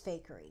is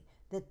fakery,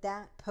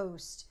 that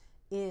post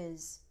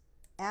is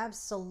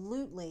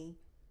absolutely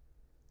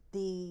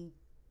the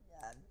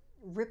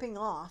ripping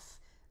off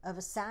of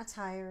a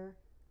satire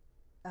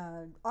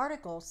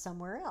article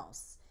somewhere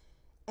else.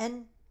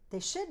 And they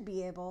should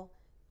be able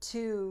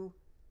to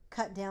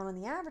cut down on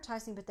the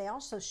advertising, but they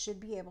also should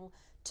be able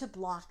to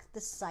block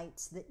the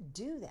sites that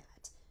do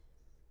that.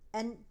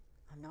 And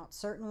I'm not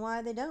certain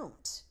why they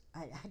don't.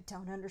 I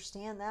don't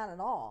understand that at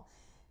all.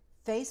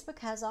 Facebook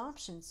has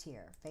options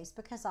here.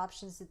 Facebook has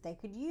options that they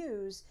could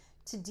use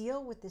to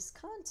deal with this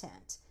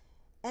content.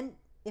 And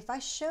if I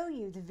show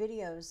you the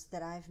videos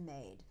that I've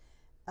made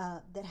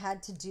that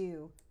had to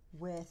do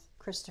with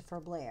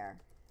Christopher Blair,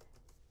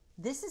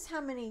 this is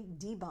how many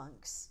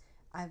debunks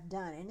I've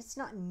done. And it's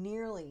not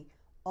nearly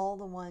all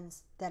the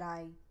ones that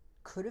I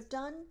could have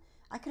done.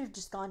 I could have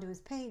just gone to his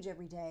page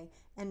every day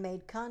and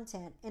made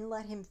content and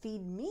let him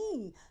feed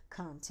me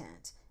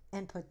content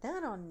and put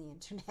that on the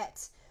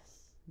internet.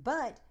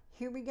 But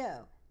here we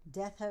go.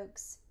 Death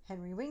hoax,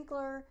 Henry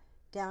Winkler.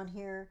 Down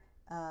here,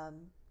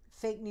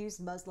 fake news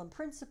Muslim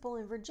principal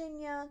in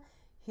Virginia.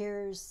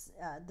 Here's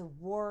the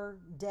war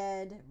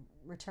dead,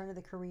 return of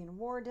the Korean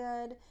War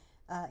dead.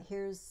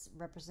 Here's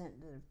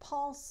Representative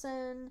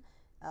Paulson.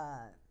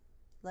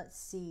 Let's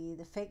see,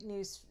 the fake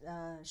news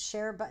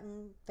share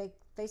button.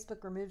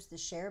 Facebook removes the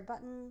share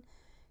button.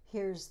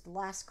 Here's the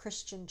last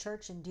Christian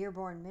church in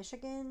Dearborn,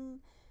 Michigan.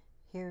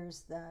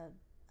 Here's the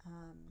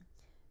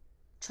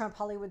Trump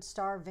Hollywood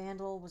star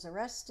vandal was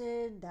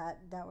arrested. That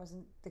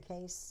wasn't the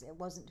case. It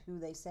wasn't who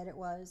they said it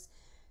was.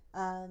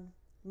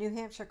 New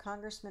Hampshire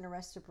congressman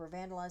arrested for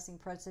vandalizing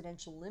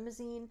presidential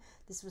limousine.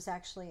 This was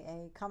actually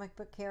a comic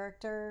book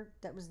character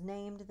that was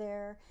named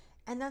there.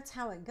 And that's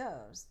how it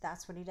goes.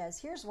 That's what he does.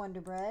 Here's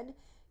Wonder Bread.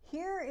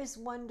 Here is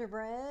Wonder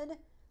Bread.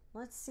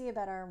 Let's see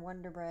about our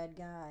Wonder Bread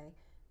guy.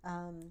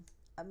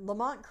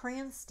 Lamont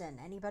Cranston.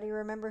 Anybody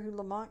remember who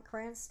Lamont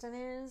Cranston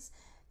is?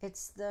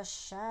 It's the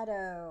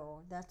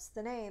Shadow. That's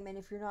the name. And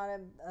if you're not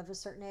of a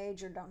certain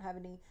age or don't have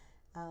any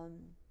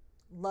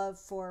love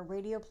for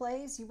radio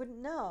plays, you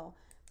wouldn't know.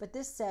 But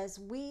this says,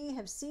 we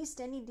have ceased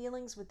any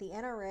dealings with the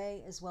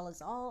NRA as well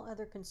as all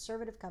other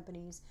conservative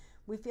companies.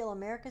 We feel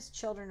America's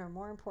children are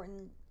more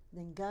important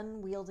than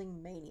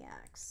gun-wielding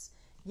maniacs.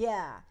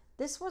 Yeah,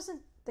 this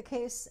wasn't the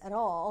case at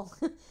all.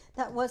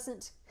 That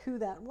wasn't who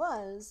that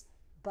was,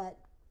 but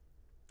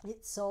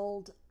it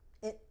sold.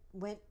 It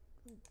went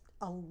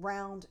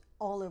around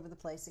all over the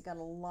place. It got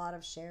a lot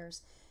of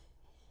shares.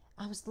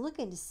 I was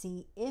looking to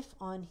see if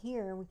on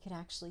here we could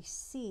actually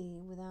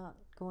see, without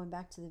going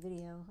back to the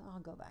video. I'll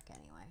go back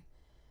anyway.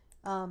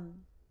 I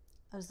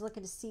was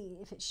looking to see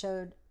if it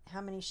showed how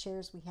many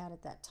shares we had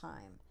at that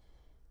time.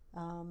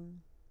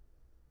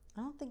 I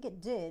don't think it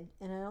did,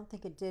 and I don't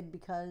think it did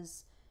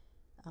because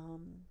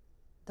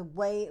the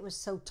way it was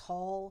so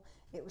tall,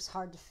 it was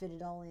hard to fit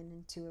it all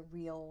into a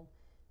real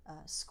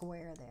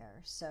square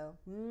there. So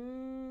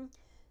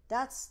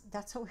that's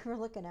what we were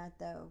looking at,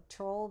 though.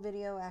 Troll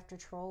video after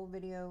troll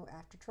video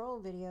after troll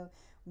video,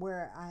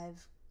 where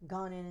I've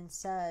gone in and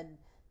said,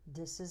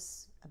 this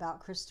is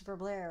about Christopher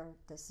Blair.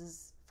 This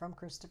is from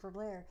Christopher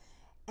Blair.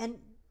 And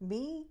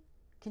me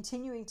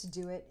continuing to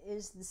do it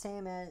is the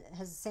same as,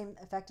 has the same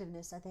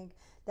effectiveness, I think,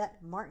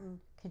 that Martin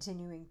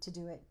continuing to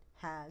do it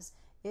has.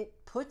 It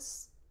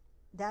puts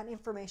that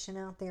information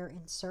out there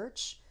in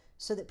search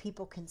so that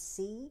people can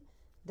see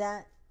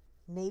that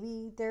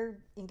maybe they're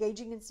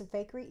engaging in some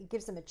fakery. It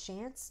gives them a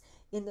chance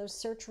in those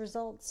search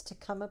results to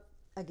come up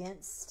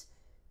against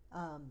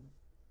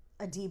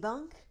a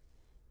debunk,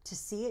 to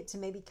see it, to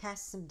maybe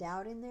cast some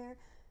doubt in there.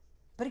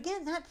 But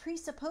again, that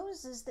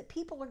presupposes that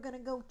people are going to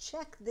go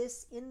check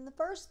this in the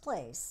first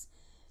place.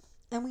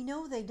 And we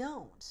know they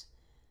don't.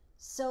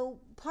 So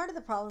part of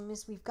the problem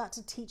is we've got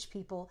to teach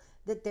people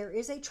that there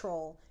is a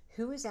troll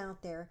who is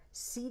out there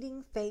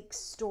seeding fake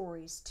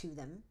stories to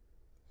them,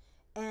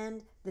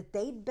 and that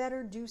they'd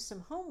better do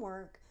some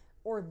homework,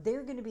 or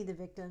they're going to be the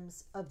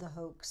victims of the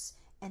hoax,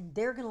 and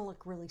they're going to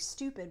look really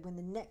stupid when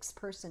the next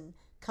person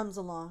comes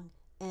along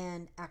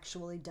and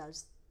actually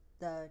does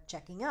the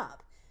checking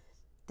up.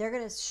 They're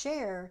going to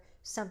share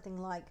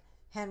something like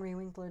Henry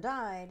Winkler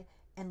died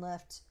and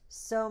left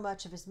so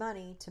much of his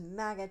money to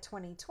MAGA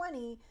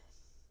 2020,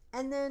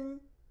 and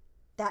then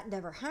that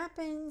never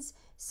happens.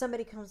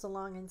 Somebody comes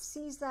along and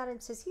sees that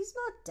and says, he's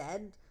not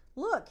dead.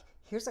 Look,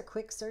 here's a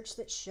quick search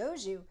that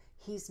shows you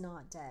he's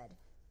not dead.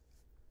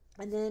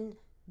 And then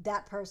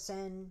that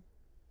person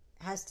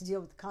has to deal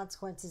with the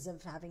consequences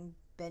of having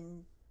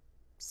been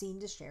seen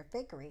to share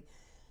fakery.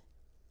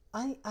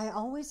 I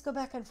always go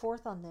back and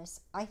forth on this.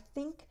 I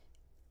think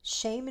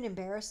shame and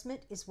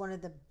embarrassment is one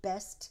of the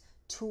best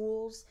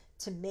tools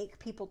to make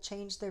people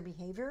change their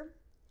behavior,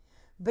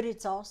 but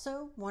it's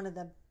also one of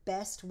the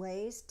best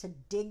ways to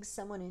dig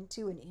someone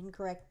into an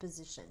incorrect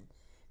position,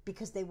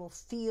 because they will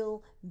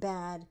feel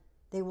bad.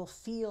 They will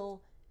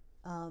feel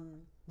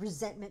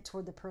resentment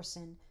toward the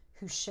person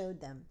who showed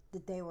them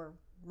that they were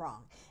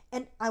wrong.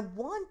 And I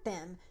want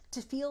them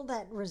to feel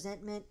that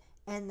resentment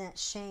and that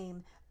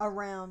shame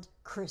around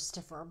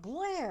Christopher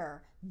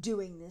Blair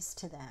doing this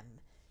to them.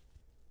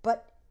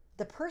 But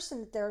the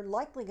person that they're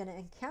likely going to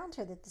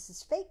encounter that this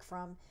is fake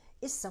from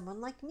is someone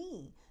like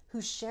me,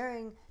 who's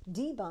sharing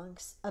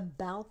debunks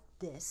about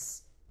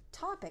this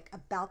topic,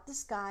 about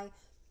this guy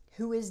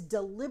who is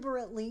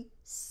deliberately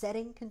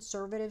setting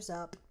conservatives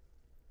up.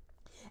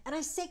 And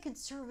I say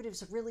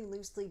conservatives really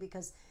loosely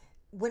because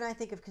when I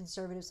think of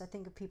conservatives, I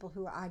think of people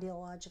who are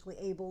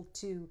ideologically able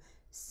to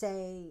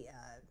say,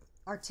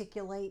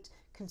 articulate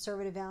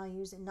conservative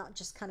values and not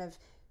just kind of,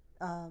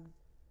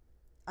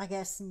 I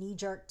guess,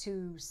 knee-jerk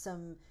to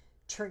some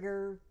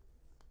trigger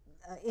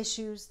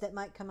issues that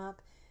might come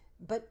up.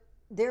 But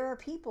there are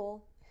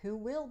people who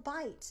will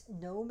bite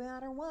no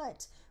matter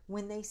what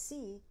when they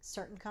see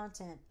certain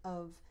content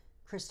of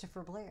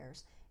Christopher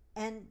Blair's.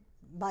 And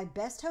my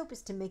best hope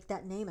is to make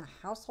that name a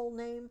household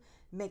name,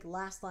 make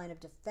Last Line of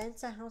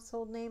Defense a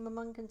household name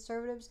among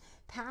conservatives,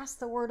 pass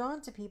the word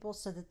on to people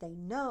so that they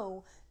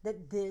know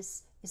that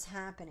this is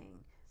happening.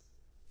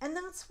 And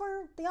that's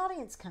where the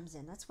audience comes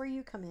in. That's where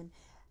you come in.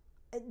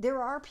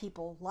 There are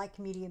people like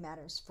Media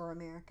Matters for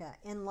America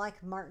and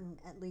like Martin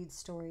at Lead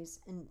Stories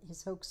and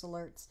his hoax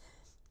alerts,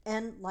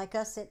 and like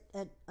us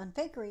at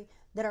Unfakery,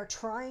 that are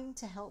trying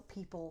to help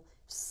people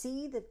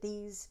see that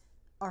these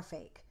are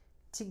fake,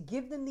 to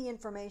give them the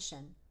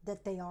information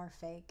that they are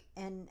fake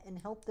and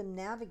help them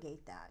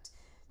navigate that,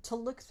 to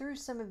look through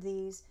some of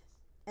these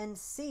and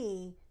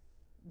see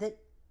that,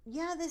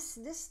 yeah, this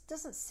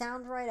doesn't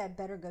sound right, I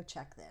better go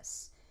check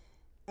this.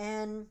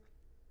 And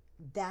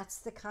that's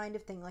the kind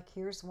of thing, like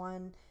here's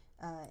one,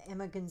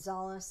 Emma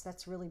Gonzalez,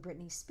 that's really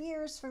Britney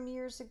Spears from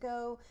years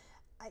ago.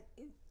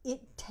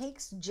 It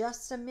takes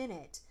just a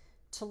minute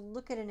to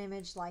look at an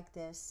image like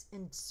this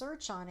and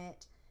search on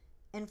it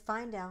and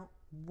find out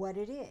what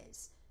it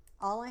is.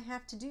 All I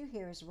have to do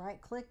here is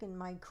right click in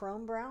my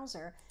Chrome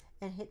browser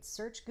and hit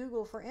search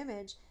Google for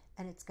image,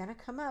 and it's going to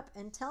come up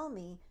and tell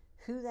me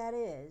who that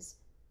is.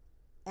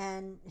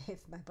 And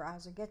if my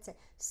browser gets it,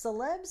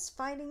 celebs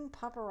fighting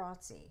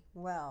paparazzi.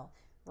 Well,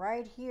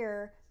 right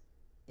here,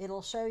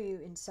 it'll show you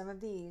in some of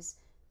these.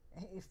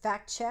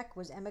 Fact check,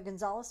 was Emma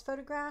Gonzalez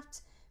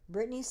photographed?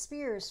 Britney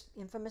Spears'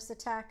 infamous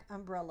attack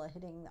umbrella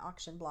hitting the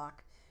auction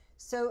block.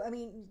 So, I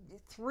mean,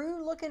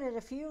 through looking at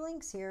a few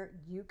links here,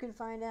 you can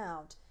find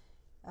out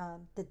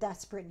that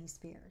that's Britney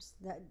Spears.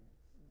 That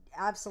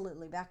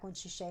absolutely, back when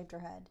she shaved her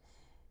head.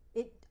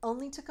 It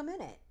only took a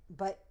minute,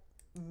 but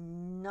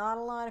not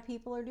a lot of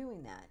people are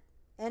doing that.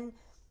 And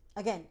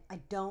again, I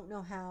don't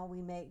know how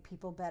we make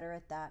people better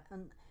at that.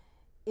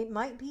 It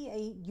might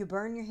be you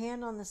burn your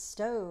hand on the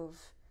stove.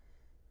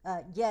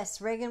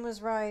 Yes, Reagan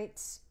was right.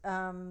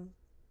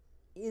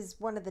 Is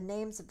one of the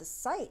names of the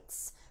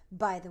sites,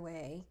 by the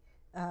way,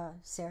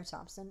 Sarah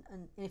Thompson.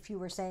 And if you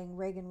were saying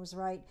Reagan was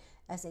right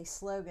as a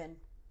slogan,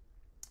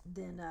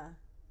 then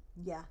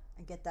yeah,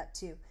 I get that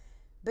too.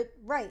 But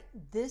right,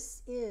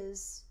 this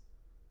is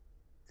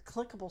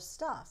clickable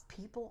stuff.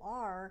 People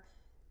are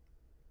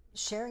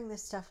sharing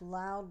this stuff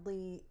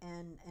loudly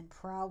and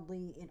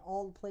proudly in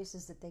all the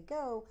places that they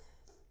go.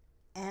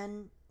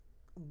 And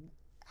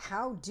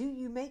how do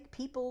you make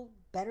people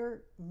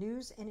better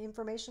news and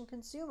information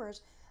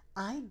consumers?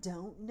 I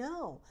don't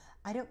know.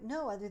 I don't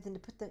know, other than to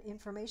put the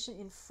information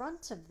in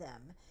front of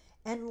them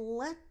and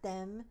let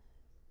them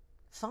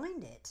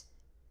find it,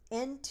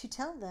 and to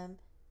tell them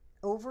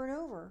over and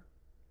over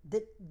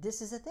that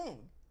this is a thing,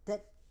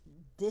 that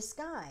this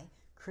guy,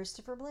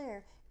 Christopher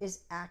Blair,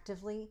 is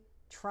actively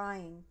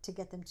trying to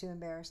get them to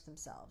embarrass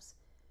themselves.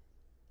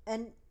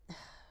 And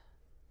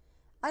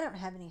I don't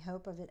have any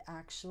hope of it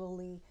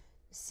actually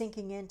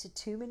sinking into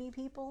too many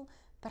people,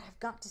 but I've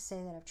got to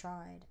say that I've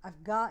tried.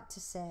 I've got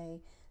to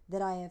say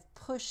that I have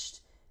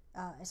pushed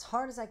as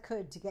hard as I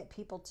could to get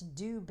people to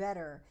do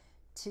better,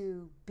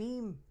 to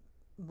be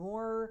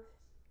more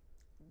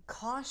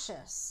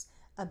cautious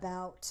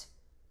about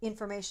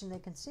information they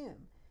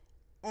consume.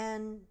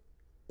 And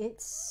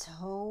it's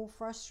so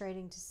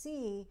frustrating to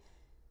see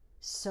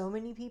so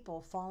many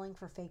people falling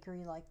for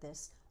fakery like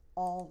this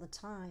all the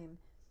time.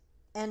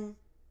 And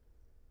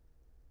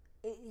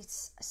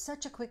it's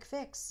such a quick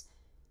fix.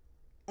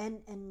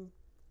 And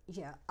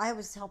yeah, I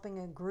was helping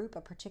a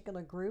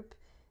particular group.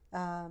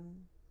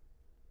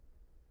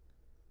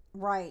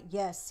 Right,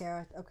 yes,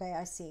 Sarah. Okay,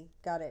 I see.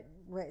 Got it.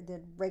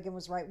 Reagan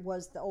was right,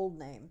 was the old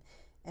name.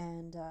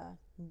 And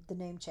the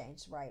name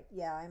changed. Right.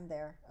 Yeah, I'm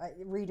there.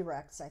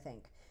 Redirects, I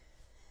think.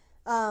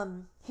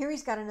 Here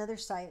he's got another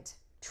site,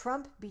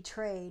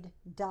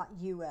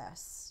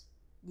 trumpbetrayed.us.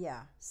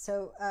 Yeah,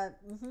 so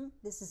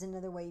this is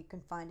another way you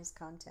can find his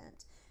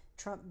content,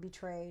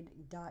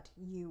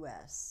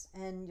 trumpbetrayed.us.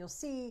 And you'll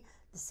see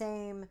the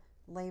same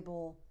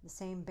label, the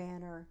same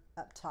banner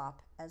up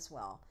top as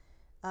well.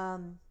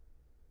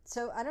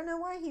 So I don't know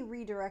why he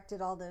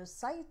redirected all those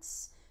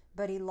sites,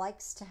 but he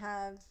likes to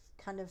have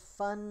kind of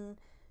fun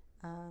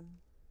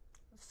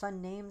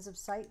names of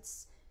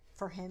sites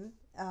for him.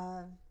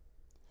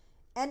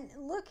 And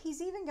look,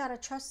 he's even got a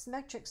trust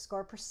metric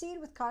score. Proceed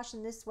with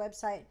caution. This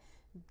website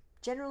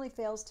generally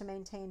fails to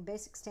maintain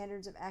basic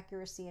standards of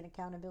accuracy and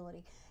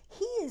accountability.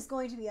 He is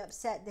going to be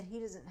upset that he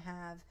doesn't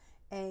have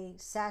a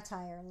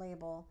Satire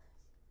label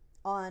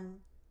on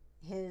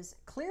his.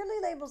 Clearly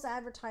labels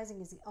advertising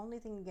is the only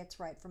thing he gets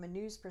right from a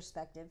news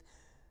perspective,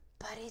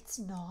 but it's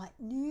not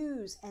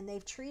news, and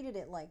they've treated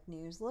it like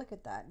news. Look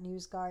at that.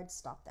 News Guard,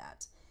 stop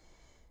that.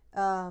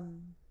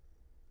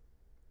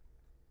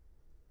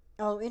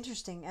 Oh,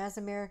 interesting. As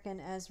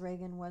American as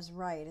Reagan was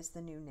right is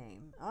the new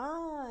name.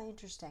 Ah,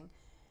 interesting.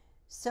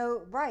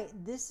 So, right,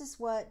 this is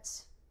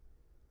what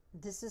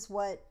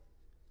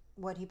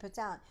he puts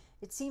out.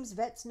 It seems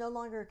vets no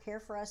longer care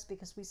for us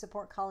because we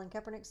support Colin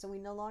Kaepernick, so we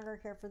no longer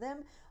care for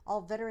them.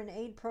 All veteran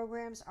aid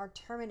programs are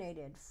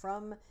terminated,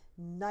 from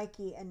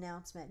Nike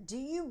announcement. Do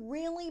you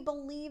really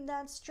believe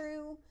that's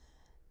true?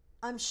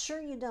 I'm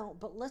sure you don't,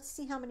 but let's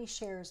see how many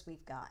shares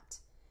we've got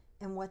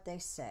and what they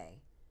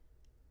say.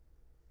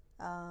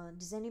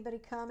 Does anybody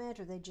comment,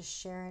 or are they just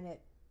sharing it,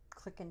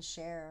 click and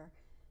share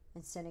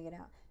and sending it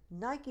out?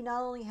 Nike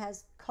not only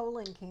has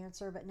colon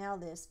cancer, but now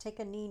this. Take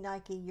a knee,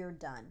 Nike, you're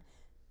done.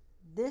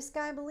 This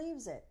guy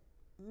believes it.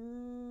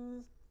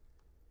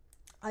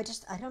 I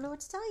don't know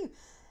what to tell you.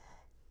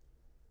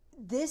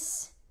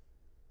 This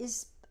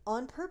is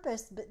on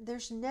purpose, but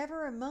there's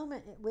never a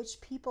moment at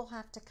which people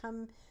have to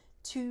come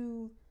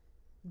to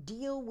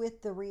deal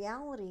with the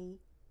reality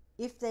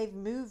if they've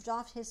moved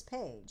off his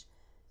page.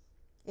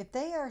 If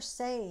they are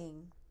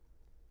saying,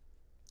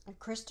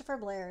 Christopher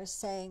Blair is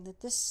saying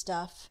that this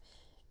stuff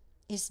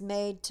is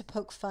made to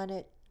poke fun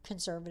at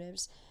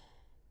conservatives,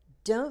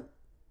 don't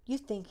you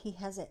think he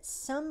has at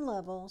some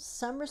level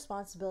some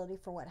responsibility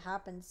for what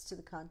happens to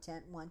the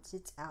content once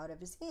it's out of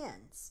his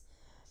hands?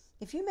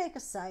 If you make a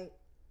site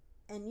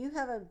and you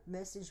have a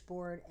message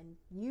board and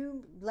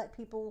you let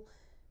people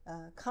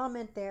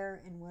comment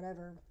there and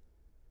whatever,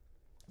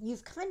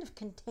 you've kind of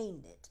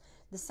contained it.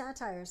 The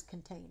satire is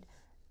contained.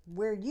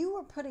 Where you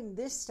are putting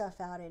this stuff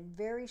out in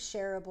very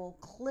shareable,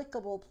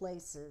 clickable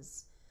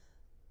places,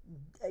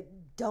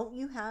 don't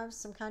you have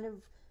some kind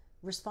of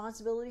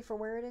responsibility for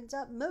where it ends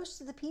up? Most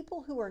of the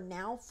people who are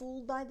now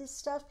fooled by this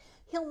stuff,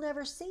 he'll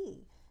never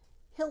see.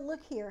 He'll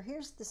look here.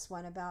 Here's this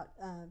one about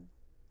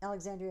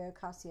Alexandria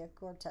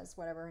Ocasio-Cortez,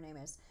 whatever her name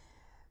is.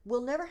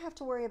 We'll never have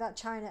to worry about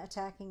China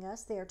attacking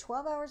us. They are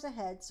 12 hours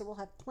ahead, so we'll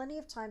have plenty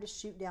of time to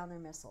shoot down their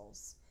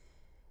missiles.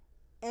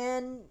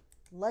 And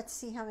let's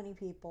see how many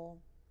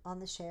people on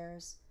the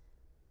shares.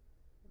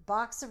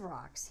 Box of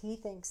Rocks. He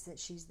thinks that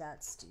she's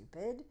that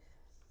stupid.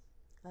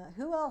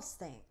 Who else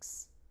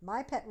thinks?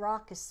 My Pet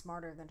Rock is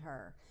smarter than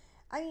her.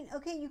 I mean,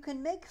 okay, you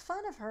can make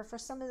fun of her for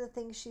some of the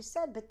things she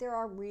said, but there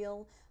are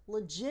real,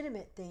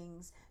 legitimate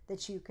things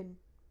that you can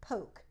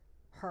poke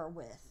her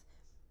with.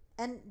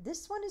 And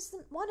this one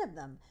isn't one of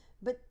them.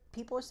 But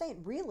people are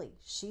saying, really,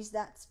 she's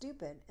that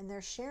stupid. And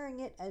they're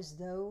sharing it as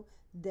though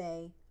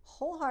they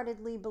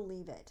wholeheartedly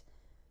believe it.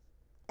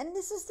 And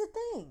this is the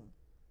thing.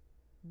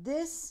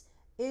 This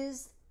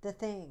is the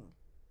thing.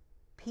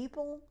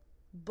 People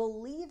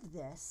believe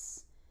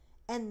this,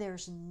 and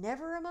there's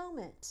never a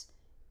moment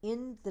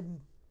in the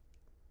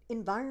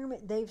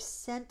environment they've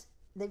set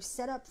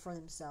up for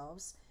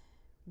themselves,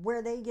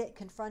 where they get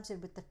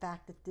confronted with the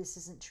fact that this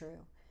isn't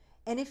true.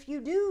 And if you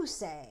do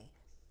say,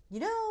 you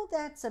know,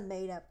 that's a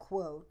made-up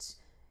quote,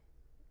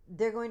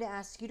 they're going to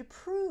ask you to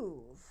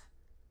prove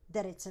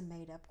that it's a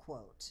made-up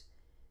quote.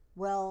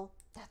 Well,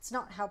 that's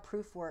not how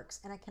proof works.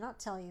 And I cannot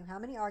tell you how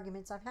many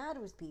arguments I've had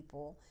with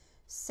people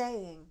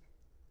saying,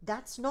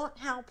 that's not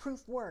how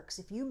proof works.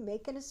 If you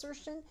make an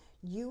assertion,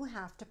 you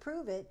have to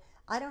prove it.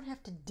 I don't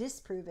have to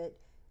disprove it.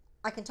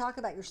 I can talk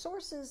about your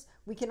sources.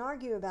 We can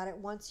argue about it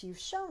once you've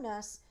shown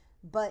us.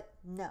 But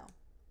no,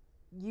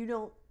 you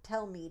don't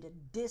tell me to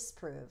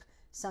disprove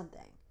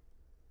something.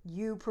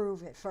 You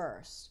prove it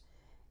first.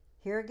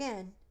 Here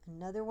again,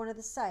 another one of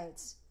the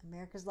sites,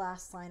 America's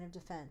Last Line of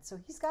Defense. So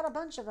he's got a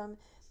bunch of them,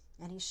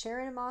 and he's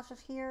sharing them off of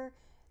here,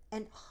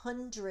 and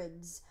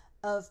hundreds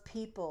of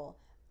people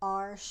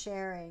are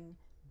sharing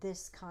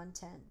this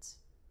content.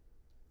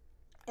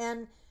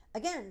 And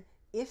again,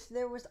 if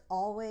there was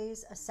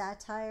always a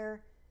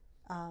satire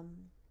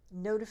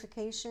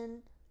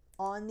notification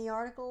on the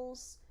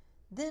articles,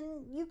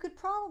 then you could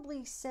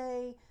probably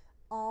say,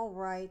 all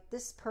right,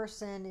 this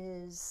person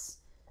is,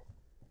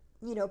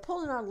 you know,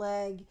 pulling our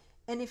leg,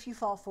 and if you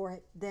fall for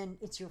it, then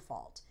it's your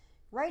fault.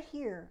 Right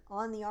here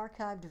on the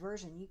archived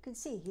version, you can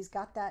see he's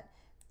got that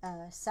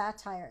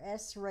satire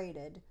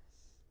S-rated,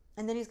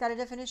 and then he's got a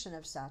definition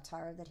of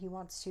satire that he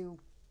wants to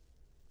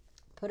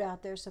put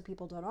out there so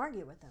people don't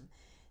argue with him.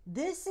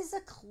 This is a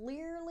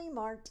clearly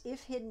marked,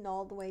 if hidden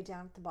all the way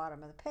down at the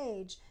bottom of the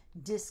page,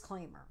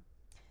 disclaimer.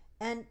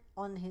 And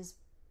on his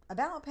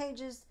about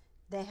pages,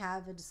 they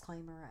have a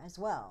disclaimer as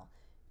well.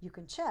 You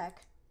can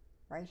check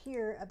right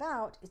here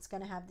about, it's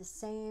going to have the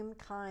same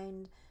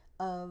kind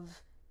of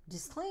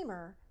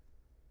disclaimer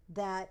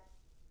that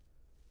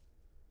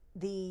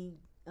the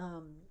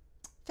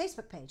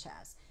Facebook page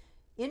has.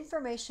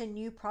 Information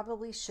you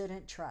probably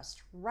shouldn't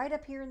trust. Right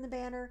up here in the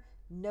banner,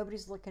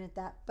 nobody's looking at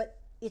that,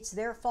 but it's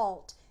their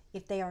fault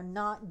if they are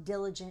not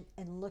diligent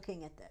in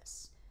looking at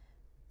this.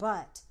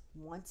 But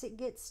once it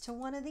gets to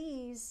one of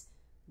these,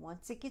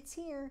 once it gets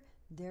here,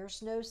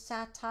 there's no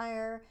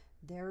satire,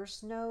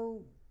 there's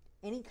no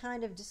any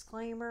kind of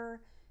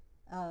disclaimer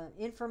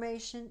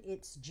information.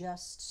 It's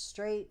just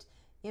straight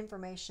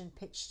information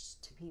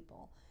pitched to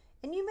people.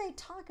 And you may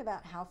talk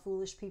about how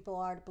foolish people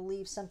are to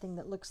believe something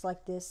that looks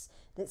like this,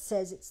 that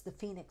says it's the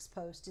Phoenix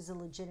Post, is a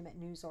legitimate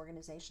news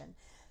organization.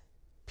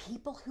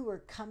 People who are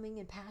coming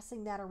and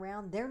passing that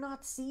around, they're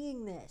not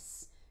seeing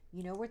this.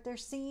 You know what they're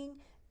seeing?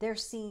 They're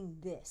seeing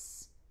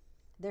this.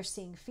 They're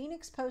seeing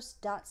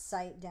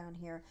phoenixpost.site down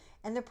here,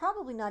 and they're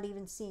probably not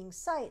even seeing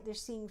site. They're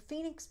seeing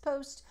Phoenix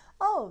Post.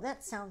 Oh,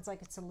 that sounds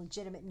like it's a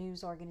legitimate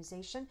news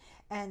organization,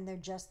 and they're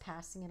just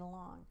passing it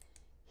along.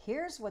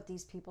 Here's what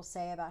these people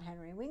say about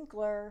Henry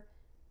Winkler.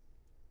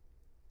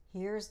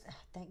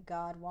 Thank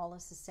God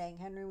Wallace is saying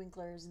Henry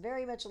Winkler is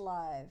very much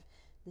alive.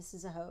 This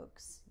is a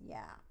hoax.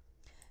 Yeah.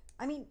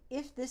 I mean,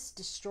 if this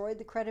destroyed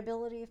the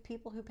credibility of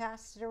people who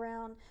passed it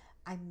around,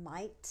 I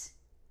might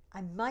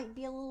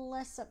be a little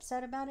less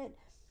upset about it,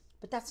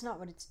 but that's not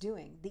what it's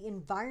doing. The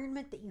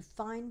environment that you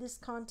find this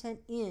content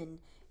in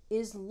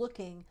is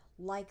looking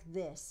like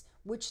this,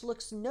 which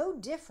looks no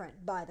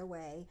different, by the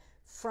way,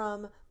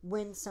 from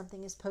when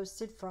something is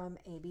posted from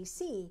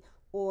ABC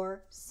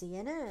or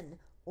CNN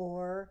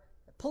or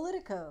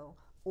Politico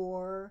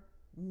or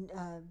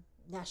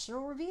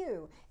National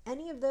Review.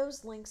 Any of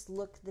those links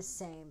look the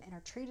same and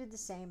are treated the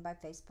same by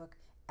Facebook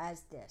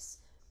as this.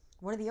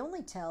 One of the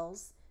only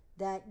tells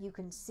that you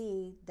can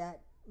see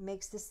that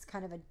makes this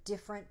kind of a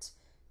different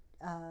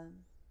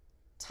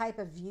type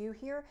of view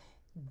here,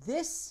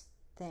 this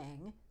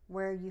thing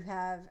where you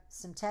have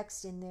some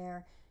text in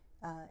there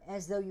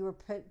as though you were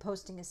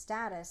posting a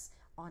status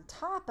on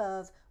top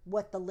of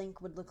what the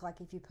link would look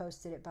like if you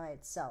posted it by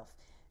itself.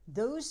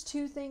 Those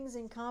two things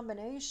in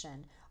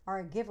combination are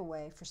a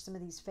giveaway for some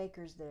of these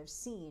fakers that have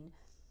seen,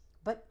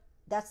 but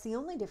that's the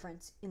only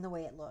difference in the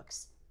way it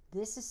looks.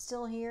 This is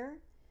still here,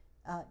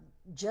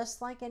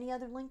 just like any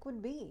other link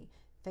would be.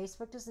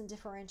 Facebook doesn't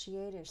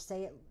differentiate or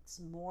say it's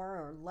more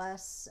or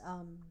less,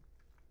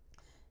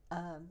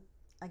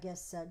 I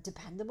guess,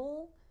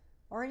 dependable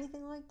or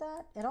anything like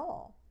that at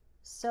all.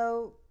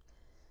 So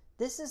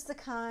this is the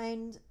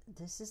kind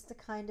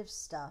of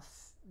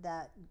stuff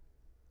that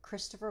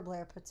Christopher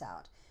Blair puts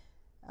out.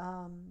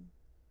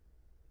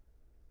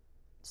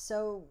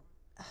 So,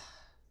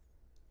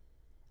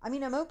 I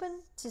mean, I'm open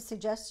to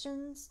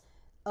suggestions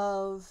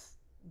of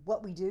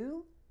what we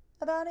do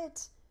about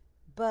it,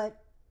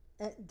 but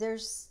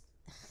this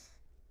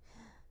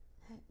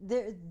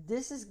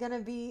is going to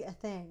be a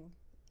thing,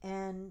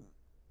 and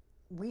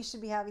we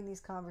should be having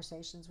these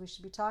conversations. We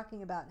should be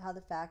talking about how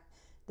the fact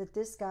that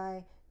this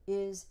guy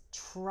is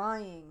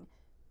trying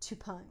to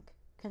punk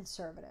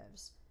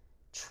conservatives,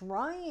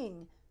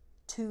 trying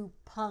to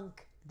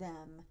punk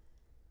them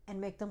and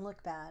make them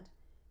look bad,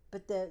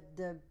 but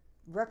the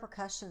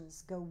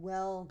repercussions go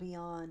well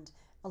beyond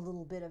a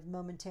little bit of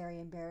momentary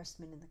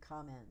embarrassment in the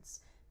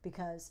comments,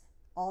 because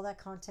all that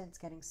content's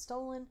getting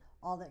stolen,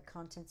 all that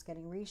content's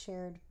getting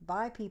reshared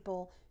by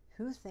people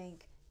who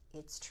think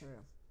it's true.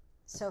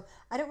 So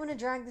I don't want to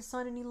drag this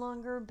on any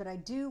longer, but I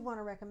do want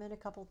to recommend a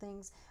couple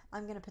things.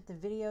 I'm going to put the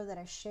video that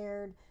I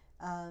shared,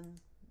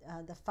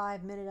 the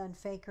 5-minute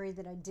unfakery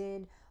that I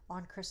did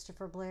on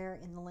Christopher Blair,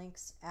 in the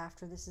links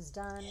after this is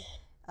done.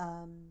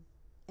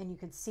 And you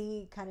can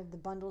see kind of the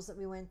bundles that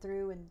we went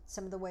through and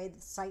some of the way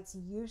the sites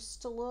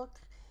used to look.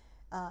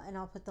 And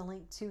I'll put the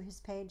link to his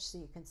page so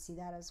you can see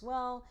that as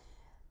well.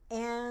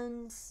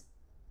 And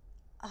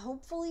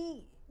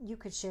hopefully you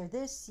could share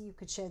this, you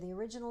could share the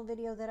original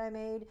video that I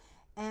made,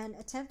 and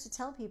attempt to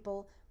tell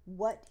people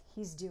what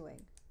he's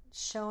doing,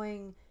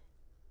 showing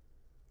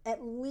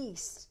at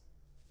least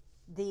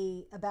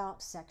the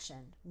about section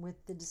with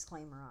the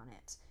disclaimer on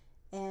it,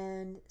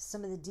 and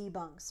some of the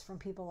debunks from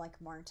people like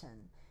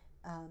Martin,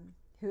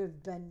 who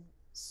have been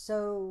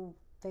so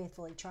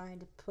faithfully trying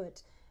to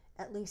put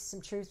at least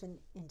some truth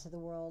into the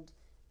world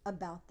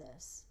about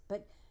this.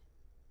 But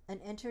an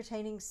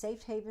entertaining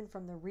safe haven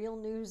from the real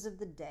news of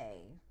the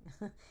day.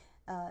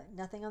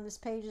 Nothing on this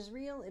page is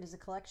real. It is a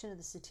collection of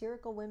the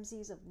satirical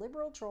whimsies of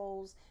liberal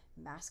trolls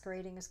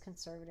masquerading as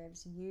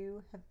conservatives.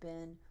 You have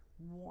been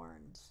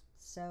warned.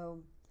 So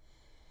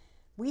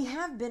we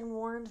have been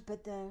warned,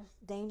 but the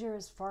danger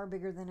is far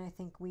bigger than I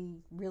think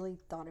we really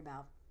thought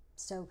about.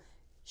 So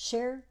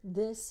share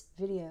this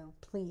video,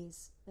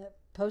 please.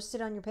 Post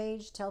it on your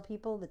page. Tell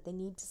people that they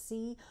need to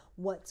see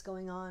what's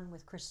going on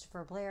with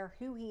Christopher Blair,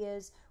 who he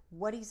is,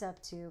 what he's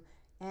up to.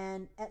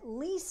 And at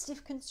least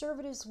if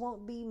conservatives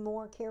won't be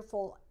more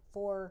careful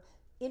for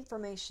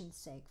information's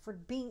sake, for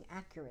being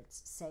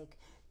accurate's sake,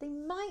 they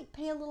might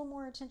pay a little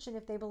more attention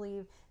if they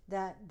believe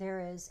that there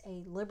is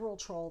a liberal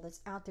troll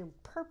that's out there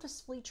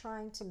purposefully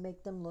trying to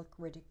make them look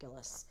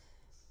ridiculous.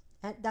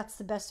 And that's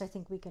the best I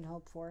think we can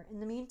hope for. In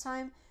the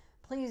meantime,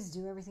 please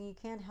do everything you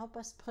can. Help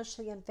us push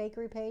the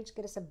Unfakery page,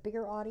 get us a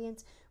bigger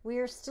audience. We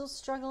are still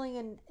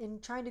struggling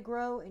and trying to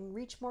grow and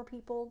reach more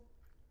people.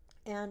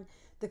 And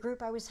the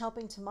group I was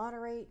helping to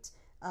moderate,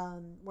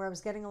 where I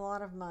was getting a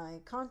lot of my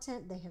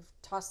content, they have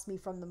tossed me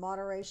from the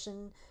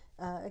moderation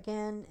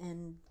again,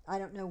 and I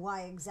don't know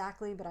why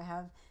exactly, but I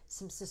have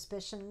some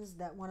suspicions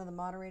that one of the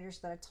moderators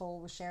that I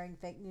told was sharing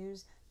fake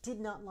news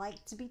did not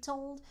like to be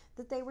told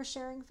that they were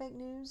sharing fake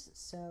news.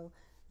 So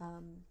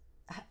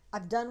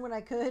I've done what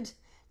I could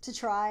to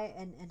try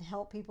and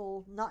help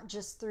people, not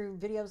just through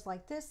videos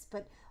like this,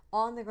 but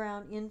on the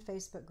ground in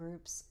Facebook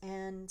groups,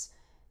 and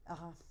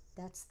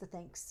that's the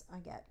thanks I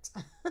get.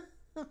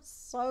 I'm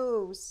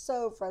so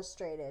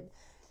frustrated.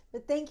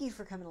 But thank you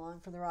for coming along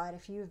for the ride.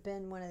 If you've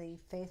been one of the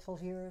faithful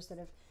viewers that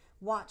have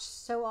watched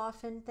so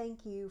often,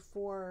 thank you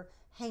for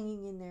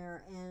hanging in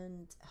there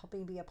and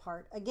helping be a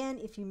part. Again,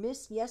 if you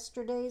missed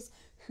yesterday's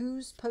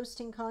Who's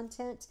Posting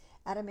Content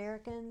at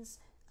Americans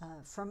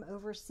from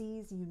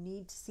Overseas, you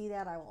need to see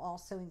that. I will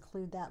also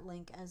include that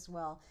link as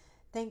well.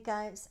 Thank you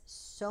guys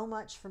so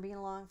much for being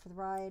along for the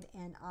ride,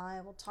 and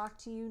I will talk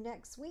to you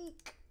next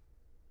week.